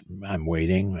I'm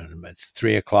waiting. And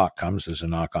 3:00 comes. There's a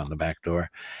knock on the back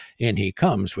door. In he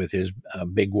comes with his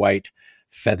big white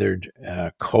feathered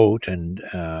coat and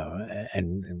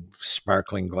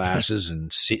sparkling glasses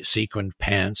and sequined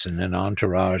pants, and an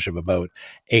entourage of about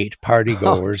 8 party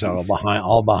goers all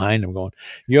behind him going,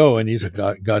 "Yo!" And he's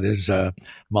got his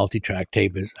multi-track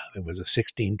tape. It was a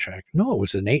 16-track. No, it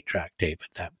was an 8-track tape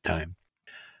at that time.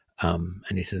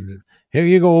 And he said, "Here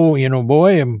you go,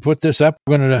 boy, and put this up.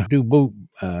 We're going to do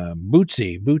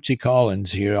Bootsy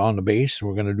Collins here on the bass.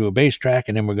 We're going to do a bass track,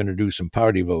 and then we're going to do some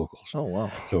party vocals. Oh,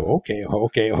 wow. So, okay.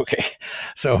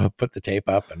 So I put the tape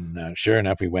up, and sure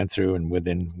enough, we went through, and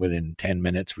within 10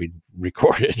 minutes, we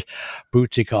recorded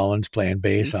Bootsy Collins playing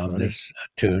bass on this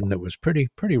tune that was pretty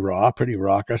raw, pretty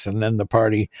raucous. And then the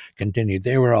party continued.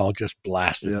 They were all just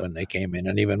blasted when they came in,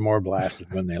 and even more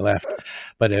blasted when they left.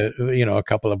 But, a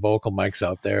couple of vocal mics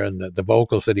out there, and the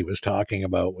vocals that he was talking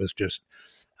about was just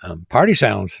party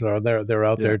sounds. So they're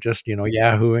out there just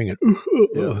yahooing and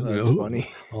that's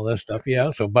funny. All that stuff. Yeah.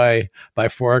 So by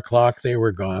 4:00 they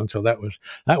were gone. So that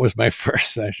was my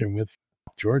first session with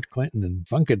George Clinton and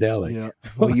Funkadelic. Yeah.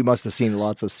 Well, you must have seen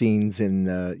lots of scenes in.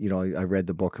 I read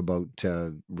the book about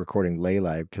recording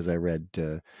Layla because I read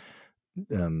the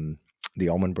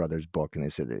Allman Brothers book, and they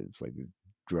said it's like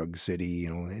drug city.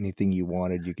 Anything you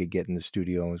wanted, you could get in the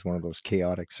studio. It was one of those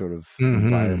chaotic sort of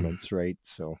environments, right?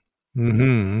 So.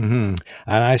 And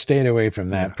I stayed away from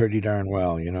that pretty darn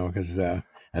well, because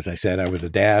as I said, I was a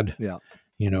dad. Yeah.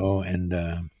 And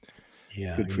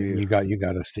good for you. You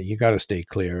got to stay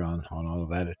clear on all of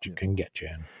that. It can get you.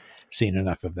 And seen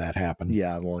enough of that happen.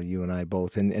 Yeah, well, you and I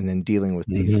both, and then dealing with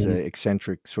these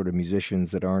eccentric sort of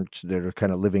musicians that are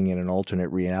kind of living in an alternate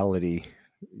reality.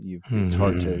 It's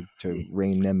hard to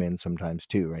rein them in sometimes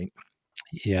too, right?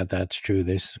 Yeah, that's true.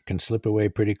 They can slip away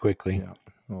pretty quickly. Yeah.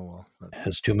 Oh, well.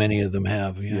 As too many of them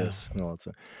have. Yeah. Yes. No,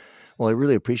 well, I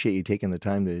really appreciate you taking the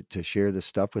time to share this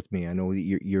stuff with me. I know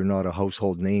you're not a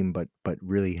household name, but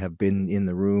really have been in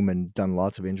the room and done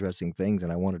lots of interesting things.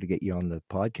 And I wanted to get you on the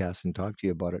podcast and talk to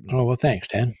you about it. Oh, well, thanks,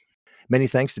 Dan. Many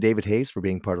thanks to David Hayes for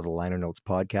being part of the Liner Notes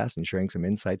podcast and sharing some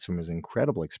insights from his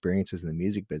incredible experiences in the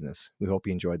music business. We hope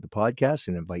you enjoyed the podcast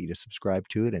and invite you to subscribe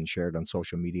to it and share it on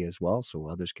social media as well so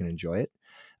others can enjoy it.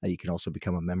 You can also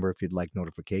become a member if you'd like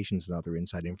notifications and other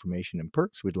inside information and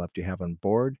perks we'd love to have on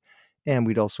board. And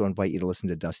we'd also invite you to listen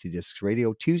to Dusty Discs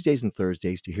Radio Tuesdays and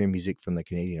Thursdays to hear music from the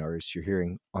Canadian artists you're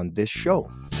hearing on this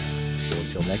show. So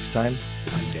until next time,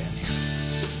 I'm Dan Hare.